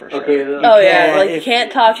non-disclosure for sure. Okay. Oh yeah, like you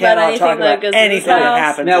can't talk about anything that goes in this that house.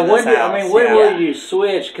 happens Now, in when this house. when will you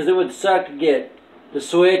switch? Because it would suck to get the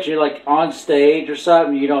switch. You're like on stage or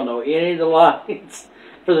something. You don't know any of the lines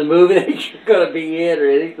for the movie that you're gonna be in or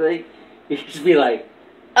anything. You just be like,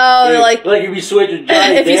 Oh, like like if you switch with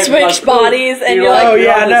Johnny if you Depp, switch like, bodies and you're like, like, oh you're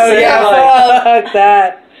yeah, on the no, set, yeah, like- fuck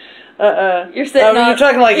that. you're sitting on. You're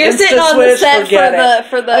talking like you're sitting on the Insta-Switch, set forget it.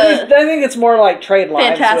 for the. I think it's more like trade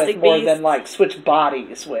lives Fantastic with more Beasts. than like switch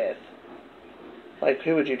bodies with. Like,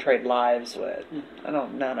 who would you trade lives with?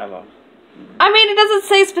 None of them. I mean, it doesn't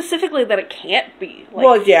say specifically that it can't be. Like,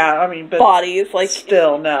 Well, yeah, I mean, but bodies like.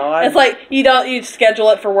 still, no. It's like you schedule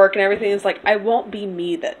it for work and everything. It's like I won't be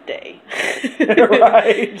me that day.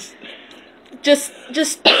 right. Just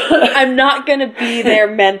I'm not gonna be there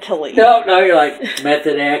mentally. No, you're like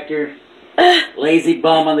method actor, lazy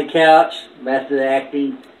bum on the couch, method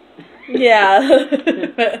acting. Yeah.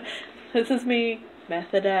 This is me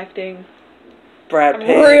method acting. Brad I'm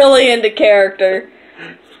Pitt. really into character.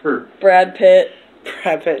 For Brad Pitt.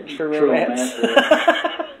 Brad Pitt, True True Romance.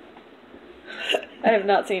 I have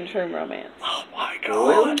not seen True Romance. Oh my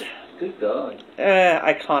god. Good God.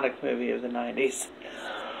 Iconic movie of the 90s.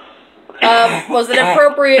 Was it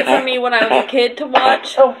appropriate for me when I was a kid to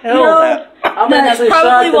watch? Oh, hell no. I'm Then that's actually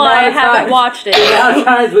probably shocked why I the amount of haven't times- watched it. The amount of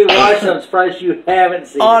times we watched it, I'm surprised you haven't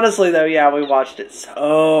seen it. Honestly, though, yeah, we watched it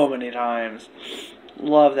so many times.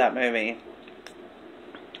 Love that movie.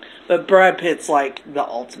 But Brad Pitt's like the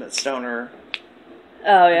ultimate stoner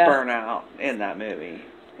Oh yeah. burnout in that movie.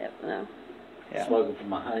 Yep. No. Yeah. Smoking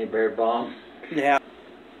from a honey bear bomb. Yeah.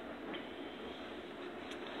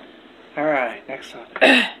 Alright, next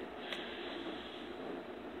topic.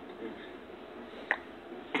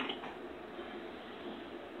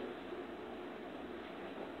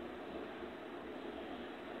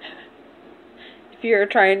 If you're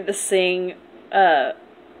trying to sing,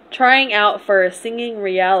 trying out for a singing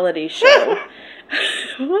reality show,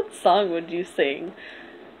 what song would you sing?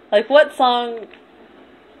 Like, what song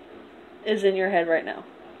is in your head right now?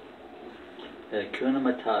 Hakuna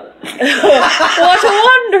Matata. What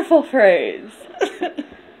a wonderful phrase.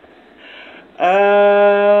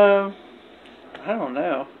 I don't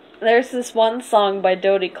know. There's this one song by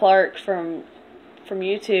Dodie Clark from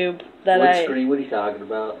YouTube that What screen? What are you talking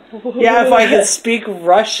about? Yeah, if I could speak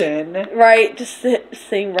Russian. Right, just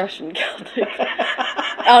sing Russian Celtic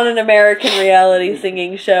on an American reality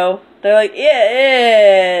singing show. They're like,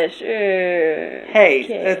 yeah, sure. Hey,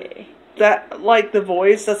 Okay. that like the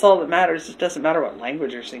voice, that's all that matters. It doesn't matter what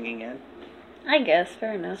language you're singing in. I guess,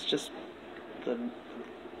 fair enough. It's just the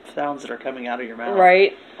sounds that are coming out of your mouth.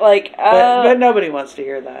 Right, like, But nobody wants to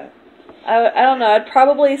hear that. I don't know, I'd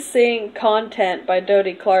probably sing Content by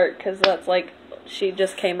Dodie Clark, because that's like, she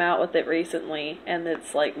just came out with it recently, and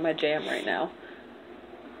it's like my jam right now.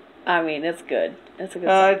 I mean, it's good. It's a good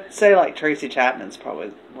song. I'd say like Tracy Chapman's probably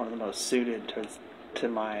one of the most suited to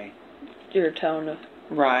my Your tone of,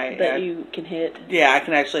 right. that you can hit. Yeah, I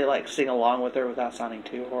can actually like sing along with her without sounding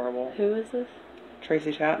too horrible. Who is this?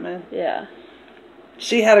 Tracy Chapman. Yeah.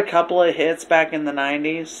 She had a couple of hits back in the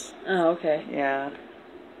 90s. Oh, okay. Yeah,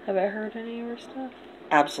 Have I heard any of her stuff?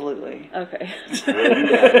 absolutely. Okay.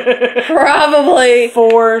 Probably.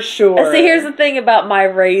 For sure. See, here's the thing about my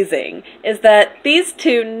raising, is that these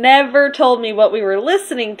two never told me what we were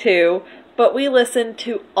listening to, but we listened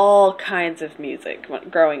to all kinds of music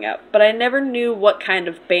growing up. But I never knew what kind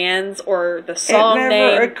of bands or the song It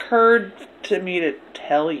name. never occurred to me to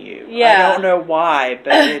tell you. Yeah. I don't know why,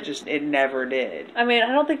 but it never did. I mean,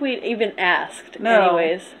 I don't think we even asked. No.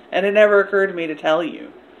 Anyways, And it never occurred to me to tell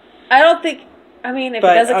you. I don't think. I mean, if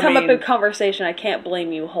But, it doesn't I come up mean- in conversation, I can't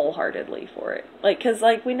blame you wholeheartedly for it. Like, because,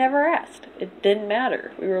 like, we never asked. It didn't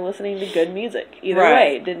matter. We were listening to good music. Either Right.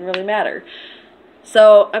 way, it didn't really matter.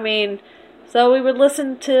 So, I mean, so we would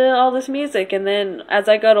listen to all this music, and then as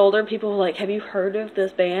I got older, people were like, have you heard of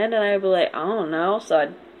this band? And I'd be like, I don't know. So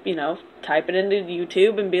I'd, type it into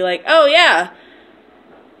YouTube and be like, oh, yeah.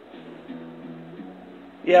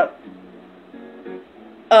 Yep.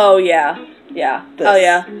 Oh, yeah. Yeah. Oh,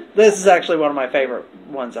 yeah. This is actually one of my favorite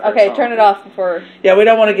ones I've Okay, ever turn it off before... Yeah, we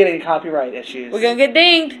don't want to get any copyright issues. We're gonna get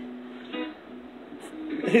dinged.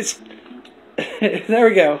 There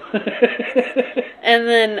we go. And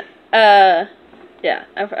then, yeah,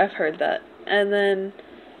 I've heard that. And then,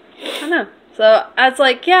 I don't know. So I was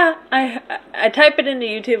like, yeah, I type it into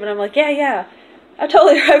YouTube and I'm like, yeah, I've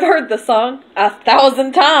heard the song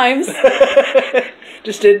 1,000 times.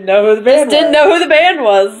 Just didn't know who the band was. Didn't know who the band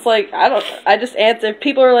was. Like, I just answered.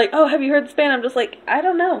 People are like, oh, have you heard this band? I'm just like, I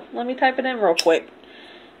don't know. Let me type it in real quick.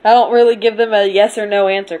 I don't really give them a yes or no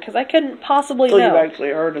answer because I couldn't possibly Until know. you've actually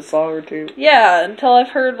heard a song or two. Yeah, until I've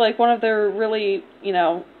heard, like, one of their really,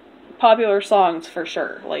 popular songs for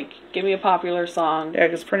sure. Like, give me a popular song. Yeah,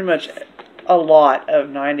 because pretty much a lot of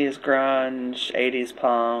 90s grunge, 80s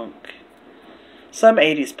punk, some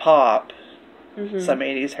 80s pop, some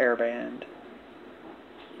 80s hair band.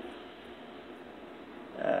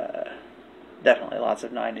 Definitely lots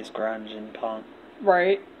of 90s grunge and punk.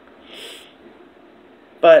 Right.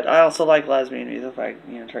 But I also like lesbian music, like,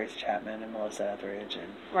 Tracy Chapman and Melissa Etheridge.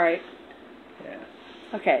 And, Right. yeah.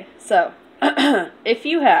 Okay, so, if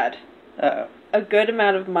you had Uh-oh. a good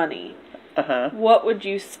amount of money, Uh-huh. what would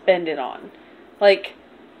you spend it on? Like,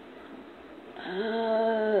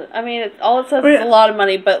 I mean, all it says is a lot of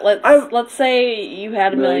money, but let's say you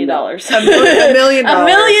had $1 million. $1 million. $1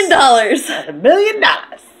 million. $1 million.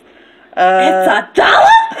 It's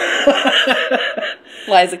 $1?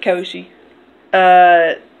 Liza Koshy.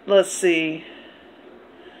 Let's see.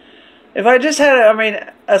 If I just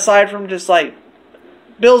had, aside from just like,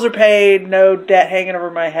 bills are paid, no debt hanging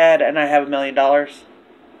over my head, and I have $1 million,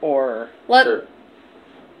 or...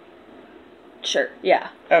 Sure, yeah.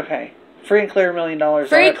 Okay. Free and clear $1 million.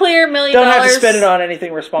 Free and clear $1 million. Don't have to spend it on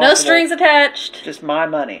anything responsible. No strings attached. Just my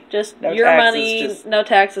money. Just No your taxes, money. No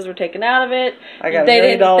taxes were taken out of it. I got $1 they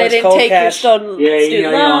million didn't. They didn't cold take cash. your student you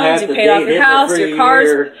don't loans. have You to paid off date your him house, for your a cars.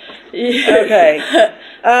 year. Okay.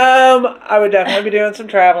 I would definitely be doing some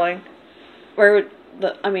traveling. Where would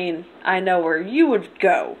I know where you would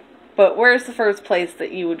go, but where's the first place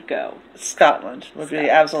that you would go? Scotland would be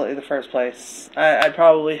absolutely the first place. I'd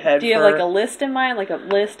probably head Do you for... have like a list in mind, like a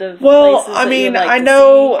list of Well, places that you would like I to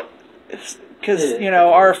know... Because,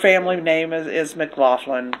 our family name is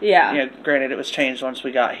McLaughlin. Yeah. Granted, it was changed once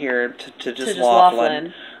we got here to just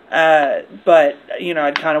Laughlin. But,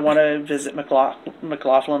 I'd kind of want to visit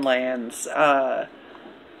McLaughlin lands.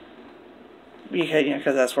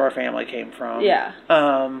 Because that's where our family came from. Yeah.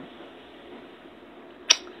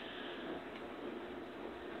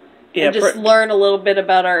 Yeah, and just learn a little bit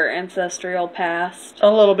about our ancestral past. A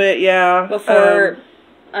little bit, yeah. Before...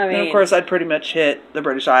 and of course, I'd pretty much hit the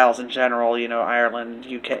British Isles in general, Ireland,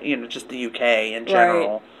 UK, just the UK in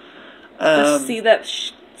general. Right. Just see that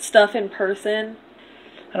stuff in person.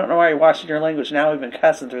 I don't know why you're watching your language now. We've been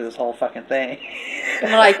cussing through this whole fucking thing.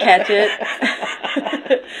 When I catch it.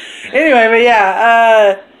 Anyway, but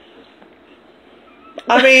yeah,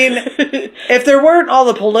 if there weren't all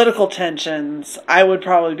the political tensions, I would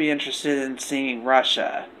probably be interested in seeing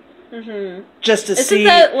Russia. Mm-hmm. Just to see,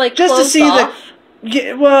 that, like, just to see off?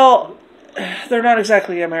 Yeah, well, they're not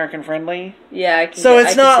exactly American friendly. Yeah, it's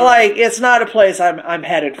not a place I'm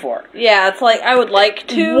headed for. Yeah, it's like I would like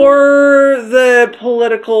to. Were the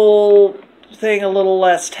political thing a little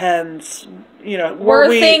less tense? Were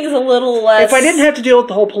things a little less? If I didn't have to deal with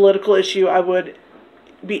the whole political issue, I would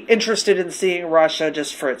be interested in seeing Russia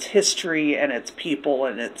just for its history and its people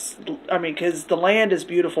and because the land is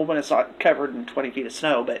beautiful when it's not covered in 20 feet of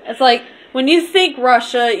snow. But it's like when you think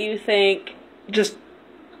Russia, you think just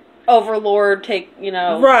overlord,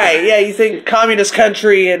 right? Yeah, you think communist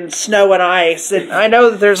country and snow and ice, and I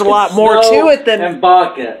know that there's a lot more to it than and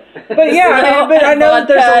vodka. But yeah, I know that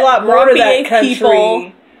there's a lot more to that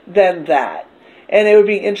country than that. And it would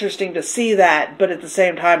be interesting to see that, but at the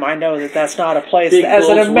same time, I know that that's not a place that, as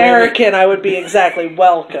an American, I would be exactly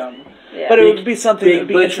welcome. Yeah. But it would be something that Big would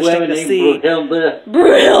be butch interesting women to named see. Brunhilde.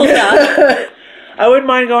 Brunhilde. I wouldn't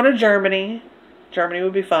mind going to Germany. Germany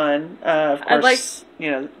would be fun. Of I'd course,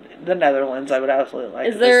 the Netherlands. I would absolutely like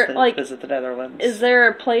Is to there, visit the Netherlands. Is there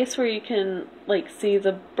a place where you can see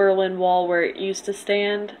the Berlin Wall where it used to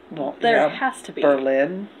stand? Well, There has to be.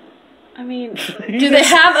 Berlin. I mean, You do they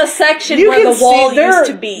can- have a section you where can the wall see there-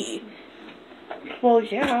 used to be? Well,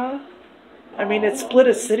 yeah. I mean, it split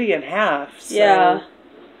a city in half. So, Yeah.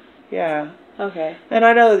 Yeah. Okay. And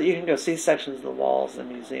I know that you can go see sections of the walls in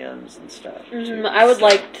museums and stuff. Too. I would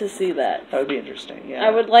like to see that. That would be interesting. Yeah.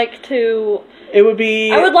 I would like to. It would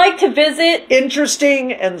be. I would like to visit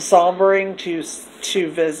interesting and sombering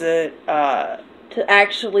to visit. to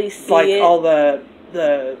actually see Like it. all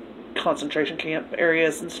the concentration camp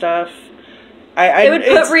areas and stuff. It would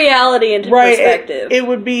put reality into perspective. It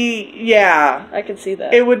would be, yeah. I can see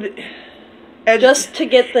that. It would. Just to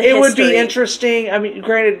get the history. It would be interesting. I mean,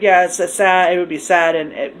 granted, yeah, it's sad. It would be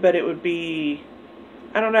sad, but it would be,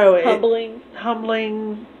 I don't know. Humbling.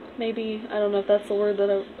 Humbling. Maybe. I don't know if that's the word that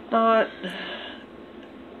I... Not.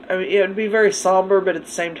 I mean, it would be very somber, but at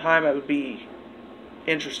the same time, it would be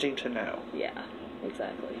interesting to know. Yeah,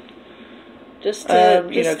 exactly. Just to,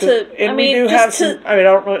 we do have just some. I mean,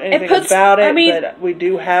 I don't know anything about it, but we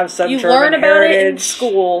do have some. You German learn about heritage. it in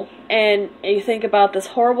school, and you think about this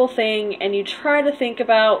horrible thing, and you try to think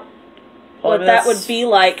about what that would be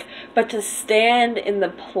like, but to stand in the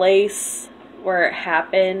place where it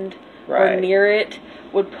happened or near it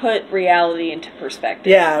would put reality into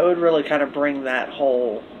perspective. Yeah, it would really kind of bring that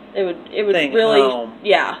whole. It would thing really. home.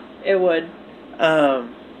 Yeah, it would.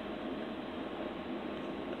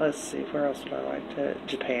 Let's see, where else would I like to?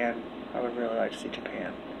 Japan. I would really like to see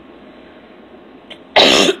Japan.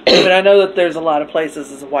 I mean, I know that there's a lot of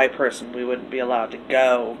places as a white person we wouldn't be allowed to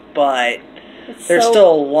go, but there's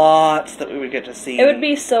still lots that we would get to see. It would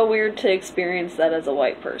be so weird to experience that as a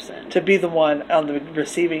white person. To be the one on the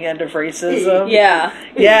receiving end of racism. Yeah.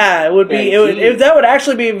 Yeah, it would be. That would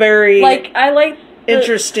actually be very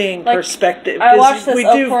interesting perspective. I watched this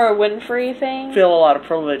Oprah Winfrey thing. Feel a lot of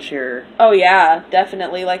privilege here. Oh yeah,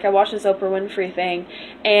 definitely. Like I watched this Oprah Winfrey thing,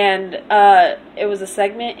 and it was a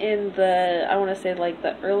segment in the I want to say like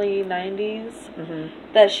the early '90s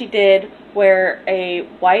that she did where a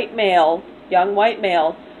young white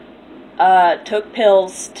male, took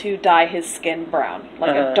pills to dye his skin brown,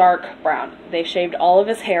 like a dark brown. They shaved all of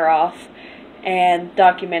his hair off, and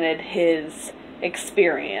documented his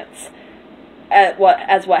experience. As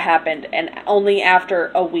what happened, and only after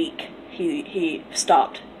a week he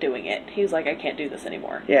stopped doing it. He was like, I can't do this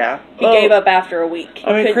anymore. Yeah, he gave up after a week.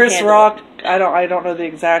 I mean, Chris Rock. I don't know the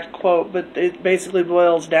exact quote, but it basically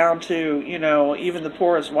boils down to even the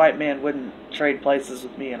poorest white man wouldn't trade places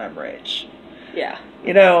with me, and I'm rich. Yeah.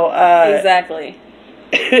 Exactly.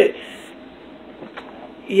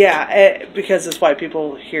 Yeah, because as white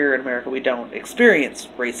people here in America, we don't experience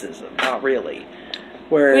racism. Not really.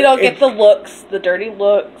 Where we don't get the looks, the dirty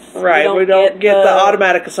looks. Right, we don't get the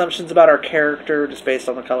automatic assumptions about our character just based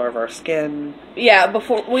on the color of our skin. Yeah,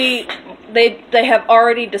 before they have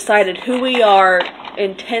already decided who we are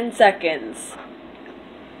in 10 seconds.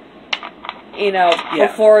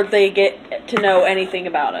 Before they get to know anything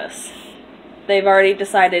about us. They've already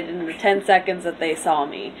decided in the 10 seconds that they saw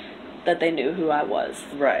me that they knew who I was.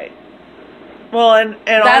 Right. Well, and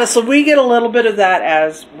honestly, we get a little bit of that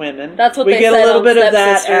as women. That's what we they get said a little bit of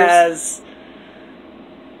that Stepsisters. as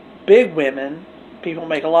big women. People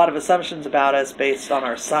make a lot of assumptions about us based on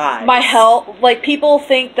our size. My health, like people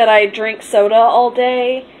think that I drink soda all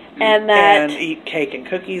day and eat cake and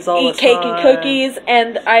cookies all the time. Eat cake and cookies,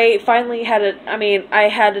 and I finally had I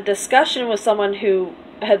had a discussion with someone who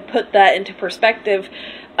had put that into perspective.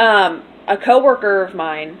 A coworker of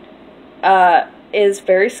mine is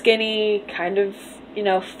very skinny, kind of,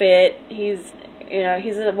 fit. He's an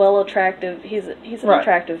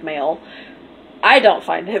attractive male. I don't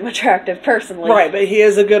find him attractive personally. Right, but he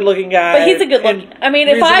is a good-looking guy. But he's a good-looking. I mean,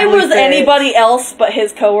 if I was anybody else but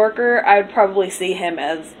his coworker, I would probably see him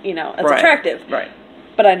as, attractive. Right.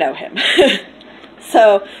 But I know him.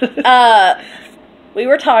 So, we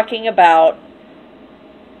were talking about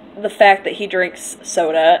the fact that he drinks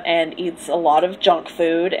soda and eats a lot of junk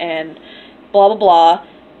food and blah, blah, blah,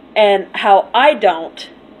 and how I don't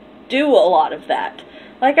do a lot of that.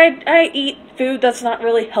 Like, I eat food that's not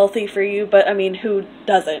really healthy for you, but, I mean, who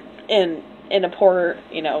doesn't in a poor,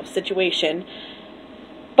 situation?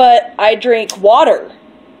 But I drink water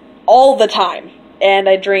all the time, and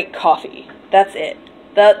I drink coffee. That's it.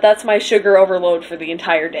 That's my sugar overload for the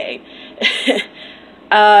entire day.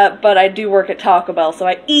 But I do work at Taco Bell, so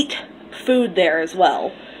I eat food there as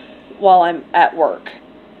well while I'm at work.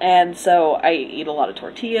 And so I eat a lot of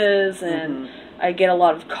tortillas, and I get a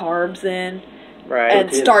lot of carbs in. Right. And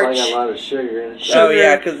Tortillas starch. probably got a lot of sugar in it. Sugar. Oh,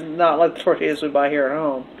 yeah, because not like the tortillas we buy here at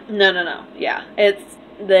home. No. Yeah.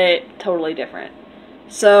 They're totally different.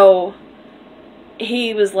 So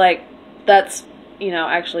he was like, that's,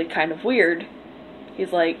 actually kind of weird.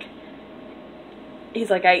 He's like,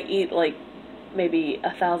 I eat like maybe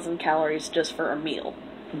 1,000 calories just for a meal.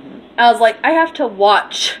 I was like, I have to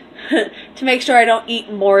watch to make sure I don't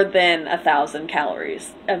eat more than 1,000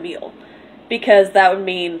 calories a meal. Because that would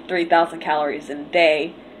mean 3,000 calories in a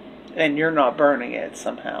day. And you're not burning it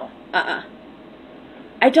somehow.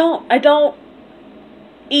 I don't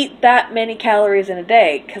eat that many calories in a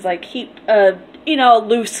day because I keep a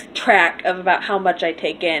loose track of about how much I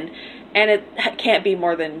take in, and it can't be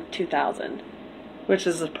more than 2,000. Which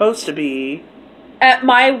is supposed to be... At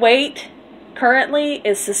my weight, currently,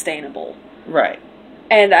 is sustainable. Right.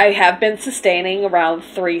 And I have been sustaining around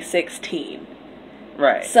 316.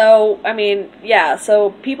 Right. So, I mean, yeah,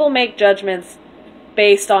 so people make judgments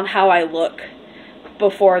based on how I look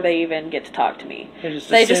before they even get to talk to me.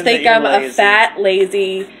 They just think I'm a fat,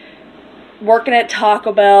 lazy, working at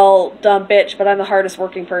Taco Bell, dumb bitch, but I'm the hardest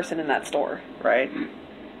working person in that store. Right.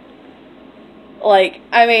 Like,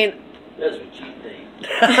 I mean... That's what you think.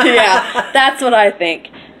 Yeah, that's what I think.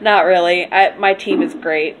 Not really. My team is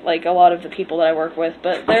great, like a lot of the people that I work with,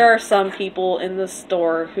 but there are some people in the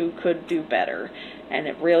store who could do better, and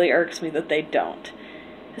it really irks me that they don't.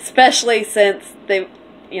 Especially since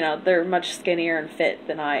they're much skinnier and fit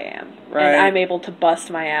than I am. Right. And I'm able to bust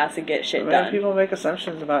my ass and get shit done. People make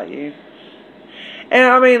assumptions about you. And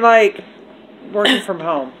I mean, like, working from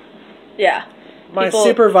home. Yeah. My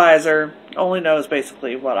supervisor only knows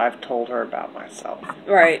basically what I've told her about myself.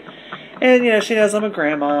 Right. And, she knows I'm a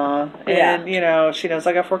grandma. And, Yeah. she knows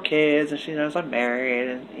I got 4 kids. And she knows I'm married.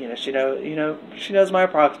 And, she knows my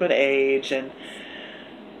approximate age. And,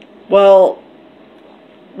 well,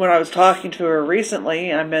 when I was talking to her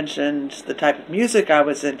recently, I mentioned the type of music I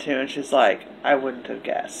was into. And she's like, I wouldn't have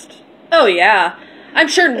guessed. Oh, yeah. I'm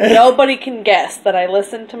sure nobody can guess that I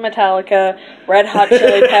listen to Metallica, Red Hot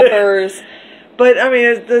Chili Peppers. But, I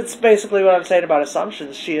mean, that's basically what I'm saying about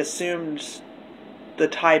assumptions. She assumed the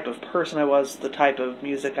type of person I was, the type of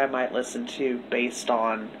music I might listen to based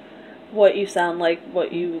on... What you sound like,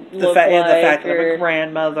 what you look and like. the fact that I'm a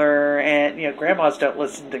grandmother, and, grandmas don't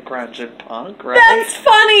listen to grunge and punk, right? That's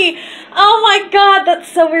funny! Oh my god,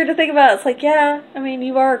 that's so weird to think about. It's like, yeah, I mean,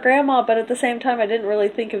 you are a grandma, but at the same time, I didn't really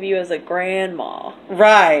think of you as a grandma.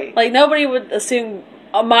 Right. Like, nobody would assume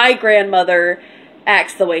my grandmother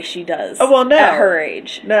acts the way she does. Oh, well, no. At her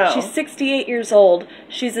age. No. She's 68 years old.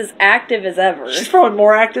 She's as active as ever. She's probably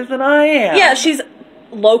more active than I am. Yeah, she's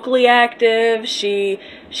locally active. She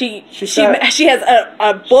has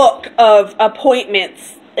a book of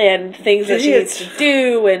appointments and things that she needs to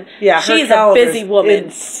do, and she's a busy woman.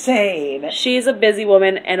 Insane. She's a busy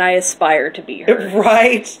woman, and I aspire to be her.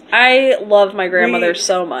 Right. I love my grandmother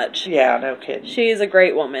so much. Yeah, no kidding. She's a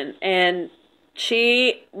great woman, and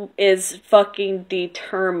she is fucking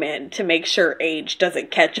determined to make sure age doesn't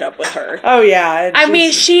catch up with her. Oh, yeah. I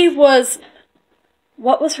mean, she was...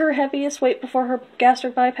 What was her heaviest weight before her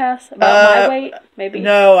gastric bypass? About my weight, maybe?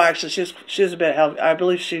 No, actually, she was a bit heavy. I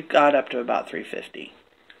believe she got up to about 350.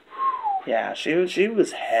 Yeah, she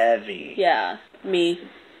was heavy. Yeah, me.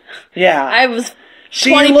 Yeah. I was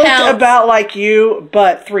 20 She looked pounds. about like you,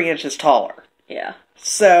 but 3 inches taller. Yeah.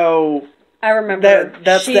 So... I remember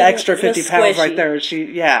that's she the extra 50 was pounds squishy. right there. She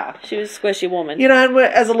was a squishy woman. And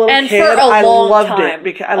as a little kid, for a I long loved time. it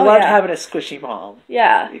because I loved having a squishy mom.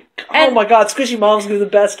 Yeah. Oh my god, squishy moms give the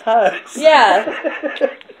best hugs. Yeah.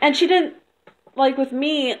 And she didn't, like with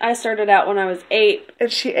me, I started out when I was 8.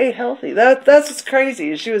 And she ate healthy. That's what's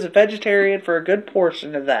crazy. She was a vegetarian for a good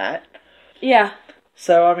portion of that. Yeah.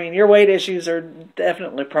 So, I mean, your weight issues are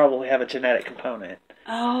definitely probably have a genetic component.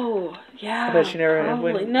 Oh, yeah. I bet you never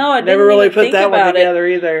never really put that one together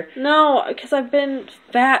either. No, because I've been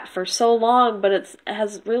fat for so long, but it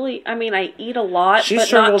has really, I mean, I eat a lot, she but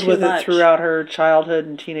struggled not too with much. it throughout her childhood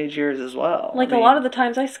and teenage years as well. Like, a lot of the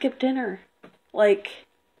times I skip dinner. Like,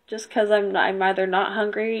 just because I'm either not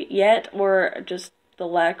hungry yet or just the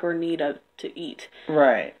lack or need to eat.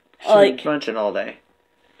 Right. She Like, was munching all day.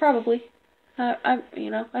 Probably.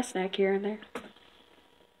 I snack here and there.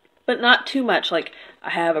 But not too much. Like,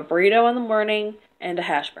 I have a burrito in the morning and a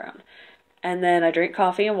hash brown. And then I drink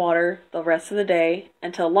coffee and water the rest of the day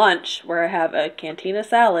until lunch, where I have a cantina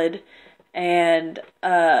salad and,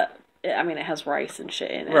 it has rice and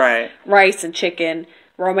shit in it. Right. Rice and chicken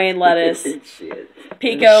romaine lettuce, Shit.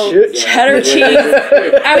 pico, Shit. cheddar cheese.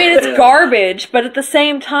 I mean, it's garbage, but at the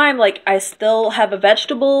same time, like, I still have a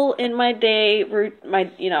vegetable in my day.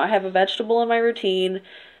 I have a vegetable in my routine.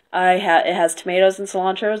 It has tomatoes and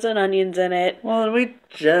cilantros and onions in it. Well, and we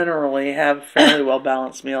generally have a fairly well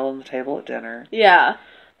balanced meal on the table at dinner. Yeah.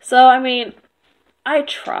 So, I mean, I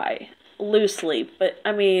try loosely, but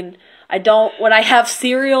I mean, I don't. When I have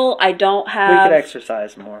cereal, I don't have. We could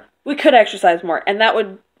exercise more. We could exercise more, and that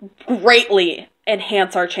would greatly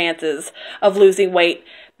enhance our chances of losing weight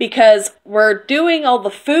because we're doing all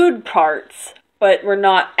the food parts, but we're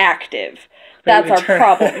not active. That's Maybe our turn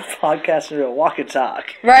problem. the podcast into a walk and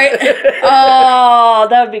talk. Right? Oh,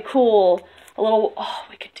 that would be cool.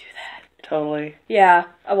 We could do that. Totally. Yeah,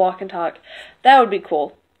 a walk and talk. That would be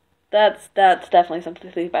cool. That's definitely something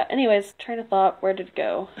to think about. Anyways, train of thought, where did it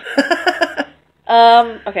go?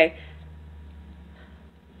 Okay.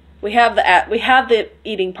 We have the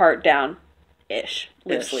eating part down ish,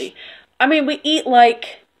 loosely. Ish. I mean, we eat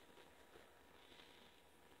like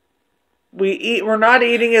We're not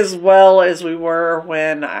eating as well as we were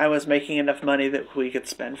when I was making enough money that we could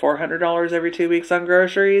spend $400 every 2 weeks on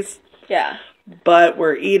groceries. yeah, But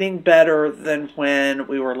we're eating better than when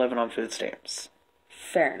we were living on food stamps.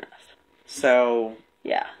 fair enough. So,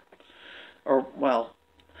 Yeah.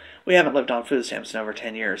 we haven't lived on food stamps in over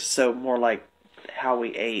 10 years. So more like how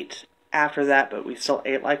we ate after that, but we still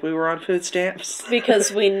ate like we were on food stamps.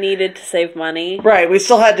 Because we needed to save money. Right, we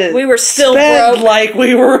still had to We were still spend broke. like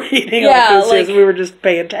we were eating Yeah, on food stamps. like- We were just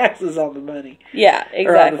paying taxes on the money. Yeah,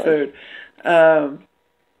 Or on the exactly. food.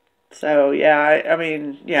 So, yeah, I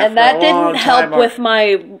mean, yeah. And for that a didn't long help time, with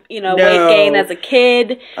my, No. weight gain as a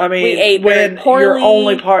kid. I mean, we ate when very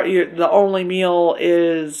poorly. the only meal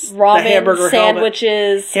is Ramen, the hamburger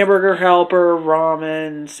sandwiches, hamburger helper,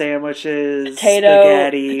 ramen, sandwiches, Potatoes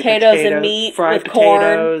spaghetti, and meat fried with corn.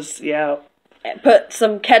 potatoes. Yeah, put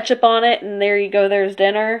some ketchup on it, and there you go, there's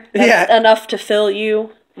dinner. That's Yeah. enough to fill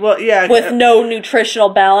you well, yeah, with no nutritional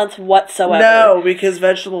balance whatsoever. no, because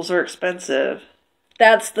vegetables are expensive.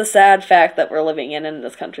 That's the sad fact that we're living in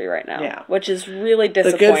this country right now. Yeah. Which is really The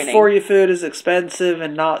disappointing. good for you food is expensive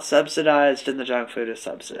and not subsidized, and the junk food is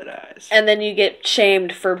subsidized. And then you get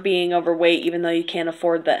shamed for being overweight even though you can't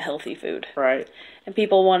afford that healthy food. Right. And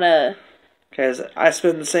people want to... Because I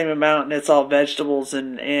spend the same amount and it's all vegetables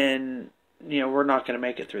and we're not going to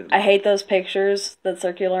make it through the I hate those pictures that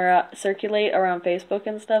circulate around Facebook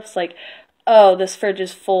and stuff. It's like, oh, this fridge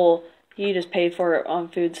is full. You just paid for it on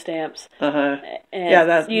food stamps. Uh-huh. And Yeah,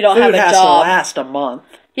 that you don't food have a has job. to last a month.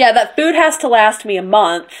 Yeah, that food has to last me a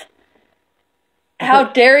month. How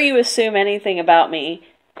dare you assume anything about me?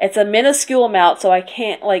 It's a minuscule amount, so I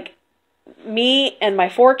can't, me and my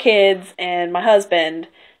 4 kids and my husband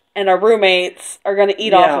and our roommates are going to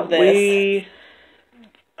eat off of this. We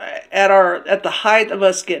at the height of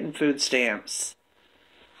us getting food stamps,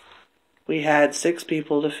 we had 6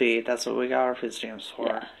 people to feed. That's what we got our food stamps for.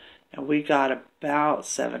 Yeah. And we got about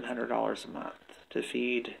 $700 a month to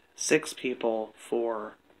feed 6 people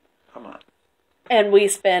for a month. And we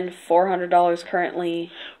spend $400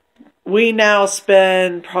 currently. We now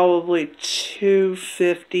spend probably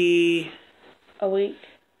 $250 A week?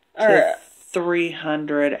 to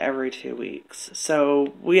 $300 every 2 weeks.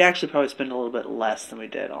 So we actually probably spend a little bit less than we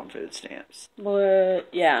did on food stamps.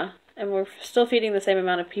 Yeah. And we're still feeding the same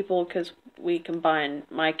amount of people because we combine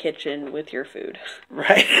my kitchen with your food.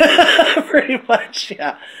 Right. Pretty much,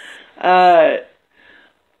 yeah.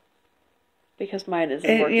 Because mine isn't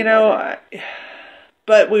And, working.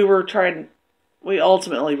 but we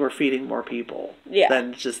ultimately were feeding more people Yeah.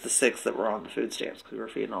 than just the 6 that were on the food stamps because we were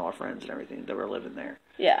feeding all our friends and everything that were living there.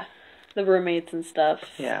 Yeah. The roommates and stuff.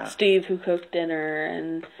 Yeah. Steve who cooked dinner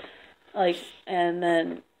and and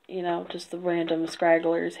then, just the random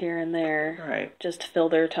scragglers here and there. Right. Just to fill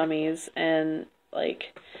their tummies and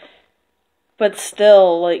but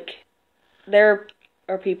still there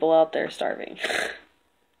are people out there starving.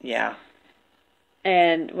 Yeah.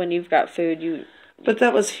 And when you've got food, But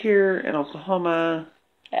that was here in Oklahoma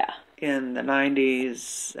yeah. in the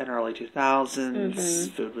 90s and early 2000s. Mm-hmm.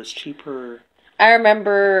 Food was cheaper. I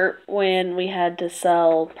remember when we had to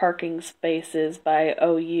sell parking spaces by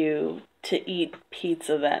OU to eat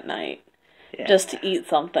pizza that night. Yeah. Just to eat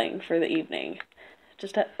something for the evening.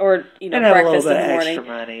 Or and have a little breakfast bit in of the morning. extra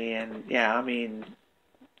money. And, yeah, I mean,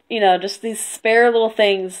 Just these spare little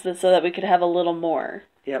things so that we could have a little more.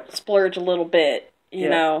 yep. Splurge a little bit, you Yeah.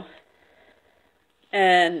 know.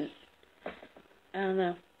 And I don't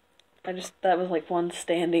know. That was one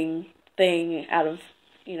standing thing out of,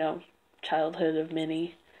 childhood of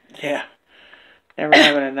many. Yeah. Never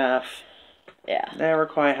having enough. Yeah. Never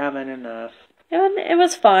quite having enough. It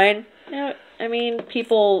was fine. I mean,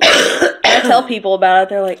 people, I tell people about it,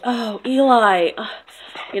 they're like, oh, Eli,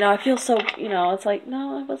 I feel so, it's like,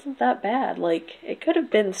 no, it wasn't that bad. Like, it could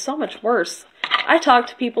have been so much worse. I talk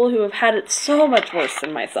to people who have had it so much worse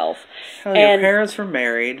than myself. Hell, your parents were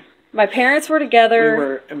married. My parents were together. We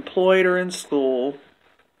were employed or in school.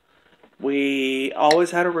 We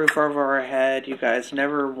always had a roof over our head. You guys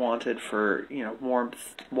never wanted for,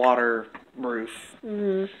 warmth, water, roof.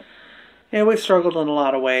 Mm-hmm. Yeah, we struggled in a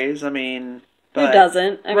lot of ways. I mean... Who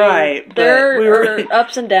doesn't? I mean, there are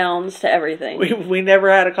ups and downs to everything. We never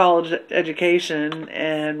had a college education,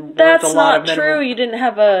 and that's not true. You didn't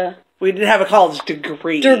have a... We didn't have a college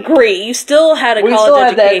degree. You still had a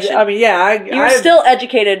college education. I mean, yeah. You were still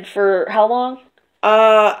educated for how long?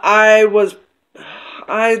 I'd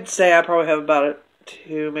say I probably have about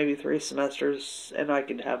 2, maybe 3 semesters, and I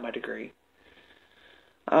could have my degree.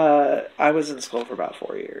 I was in school for about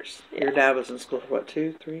 4 years. Yeah. Your dad was in school for what,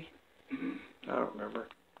 2, 3? I don't remember.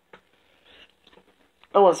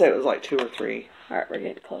 I want to say it was like 2 or 3. Alright, we're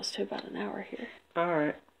getting close to about an hour here.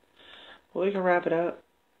 Alright. Well, we can wrap it up.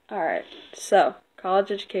 Alright, so,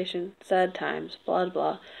 college education, sad times, blah,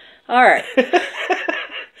 blah. Alright.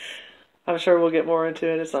 I'm sure we'll get more into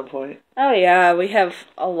it at some point. Oh yeah, we have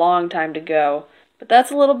a long time to go. But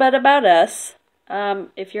that's a little bit about us.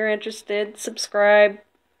 If you're interested, subscribe.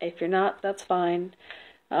 If you're not, that's fine.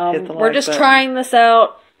 We're just trying this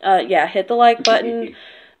out. Hit the like button.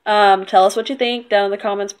 Tell us what you think down in the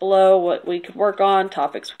comments below, what we could work on,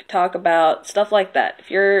 topics we could talk about, stuff like that.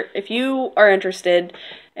 If you are interested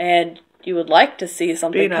and you would like to see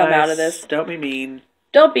something come out of this. Don't be mean.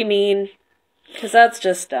 Don't be mean, because that's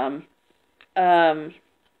just dumb.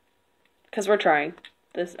 Because we're trying.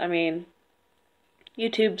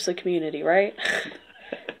 YouTube's a community, right?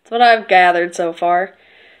 That's what I've gathered so far.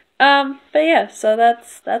 But yeah, so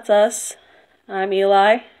that's us. I'm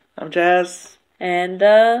Eli. I'm Jazz. And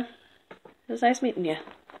it was nice meeting you.